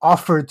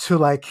offered to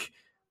like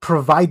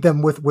provide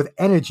them with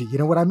energy. You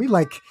know what I mean?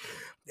 Like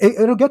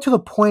it'll get to the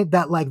point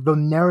that like the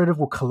narrative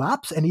will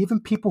collapse, and even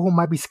people who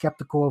might be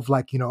skeptical of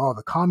like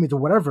the commies or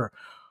whatever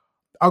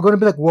are going to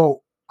be like,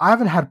 well, I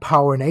haven't had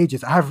power in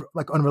ages. I have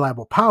like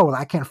unreliable power.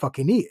 I can't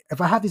fucking eat.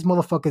 If I have these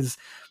motherfuckers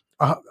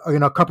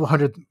a couple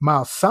hundred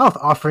miles south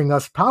offering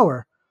us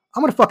power,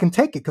 I'm gonna fucking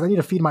take it because I need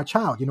to feed my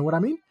child. You know what I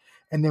mean?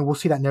 And then we'll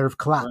see that narrative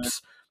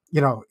collapse.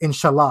 Right.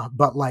 Inshallah.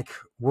 But like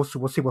we'll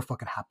see what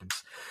fucking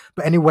happens.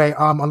 But anyway,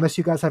 unless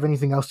you guys have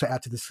anything else to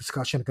add to this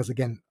discussion, because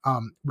again,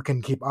 we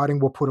can keep adding.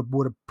 We'll put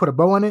a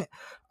bow on it.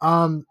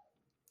 I'm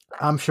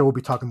sure we'll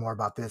be talking more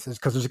about this,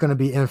 because there's going to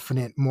be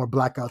infinite more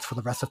blackouts for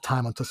the rest of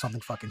time until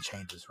something fucking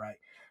changes, right?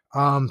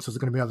 So there's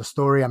going to be another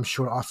story. I'm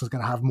sure Austin's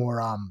going to have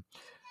more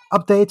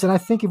updates, and I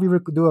think if we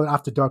do an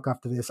after dark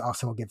after this,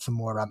 Austin will get some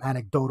more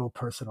anecdotal,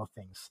 personal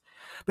things.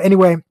 But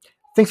anyway,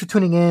 thanks for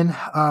tuning in.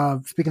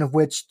 Speaking of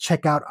which,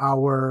 check out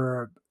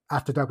our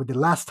after dark we did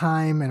last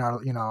time and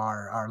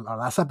our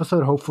last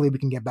episode. Hopefully, we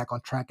can get back on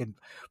track and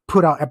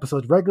put out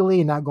episodes regularly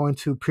and not go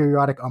into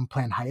periodic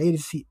unplanned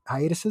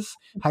hiatuses,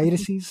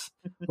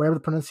 whatever the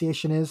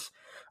pronunciation is.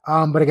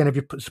 But again, if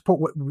you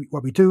support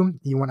what we do,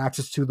 you want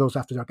access to those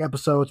after dark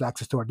episodes,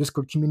 access to our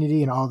Discord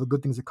community, and all the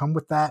good things that come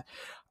with that,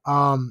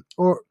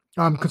 or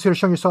Consider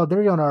showing your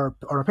solidarity on our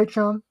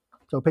Patreon.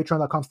 So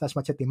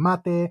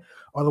patreon.com/machetemate.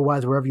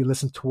 Otherwise, wherever you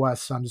listen to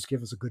us, just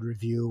give us a good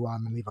review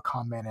and leave a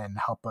comment and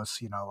help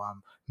us,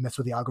 mess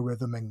with the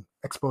algorithm and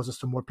expose us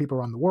to more people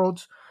around the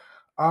world.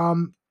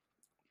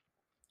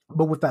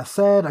 But with that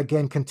said,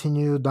 again,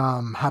 continued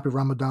happy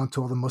Ramadan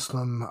to all the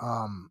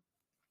Muslim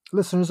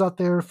listeners out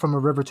there from a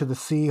river to the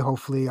sea.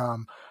 Hopefully,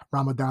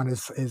 Ramadan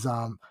is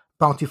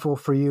bountiful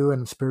for you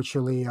and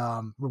spiritually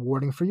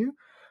rewarding for you.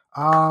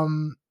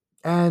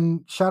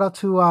 And shout out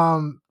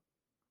to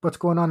what's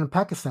going on in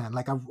Pakistan.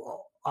 Like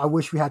I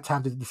wish we had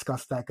time to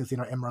discuss that because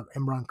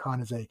Imran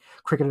Khan is a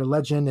cricketer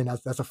legend, and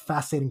that's a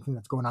fascinating thing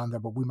that's going on there.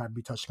 But we might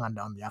be touching on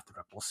the after.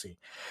 We'll see.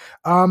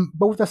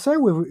 But with that said,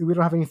 we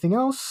don't have anything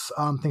else.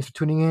 Thanks for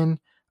tuning in.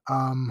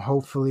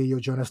 Hopefully you'll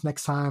join us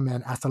next time,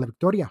 and hasta la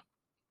victoria.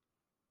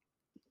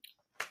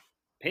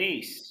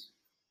 Peace.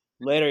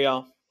 Later,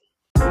 y'all.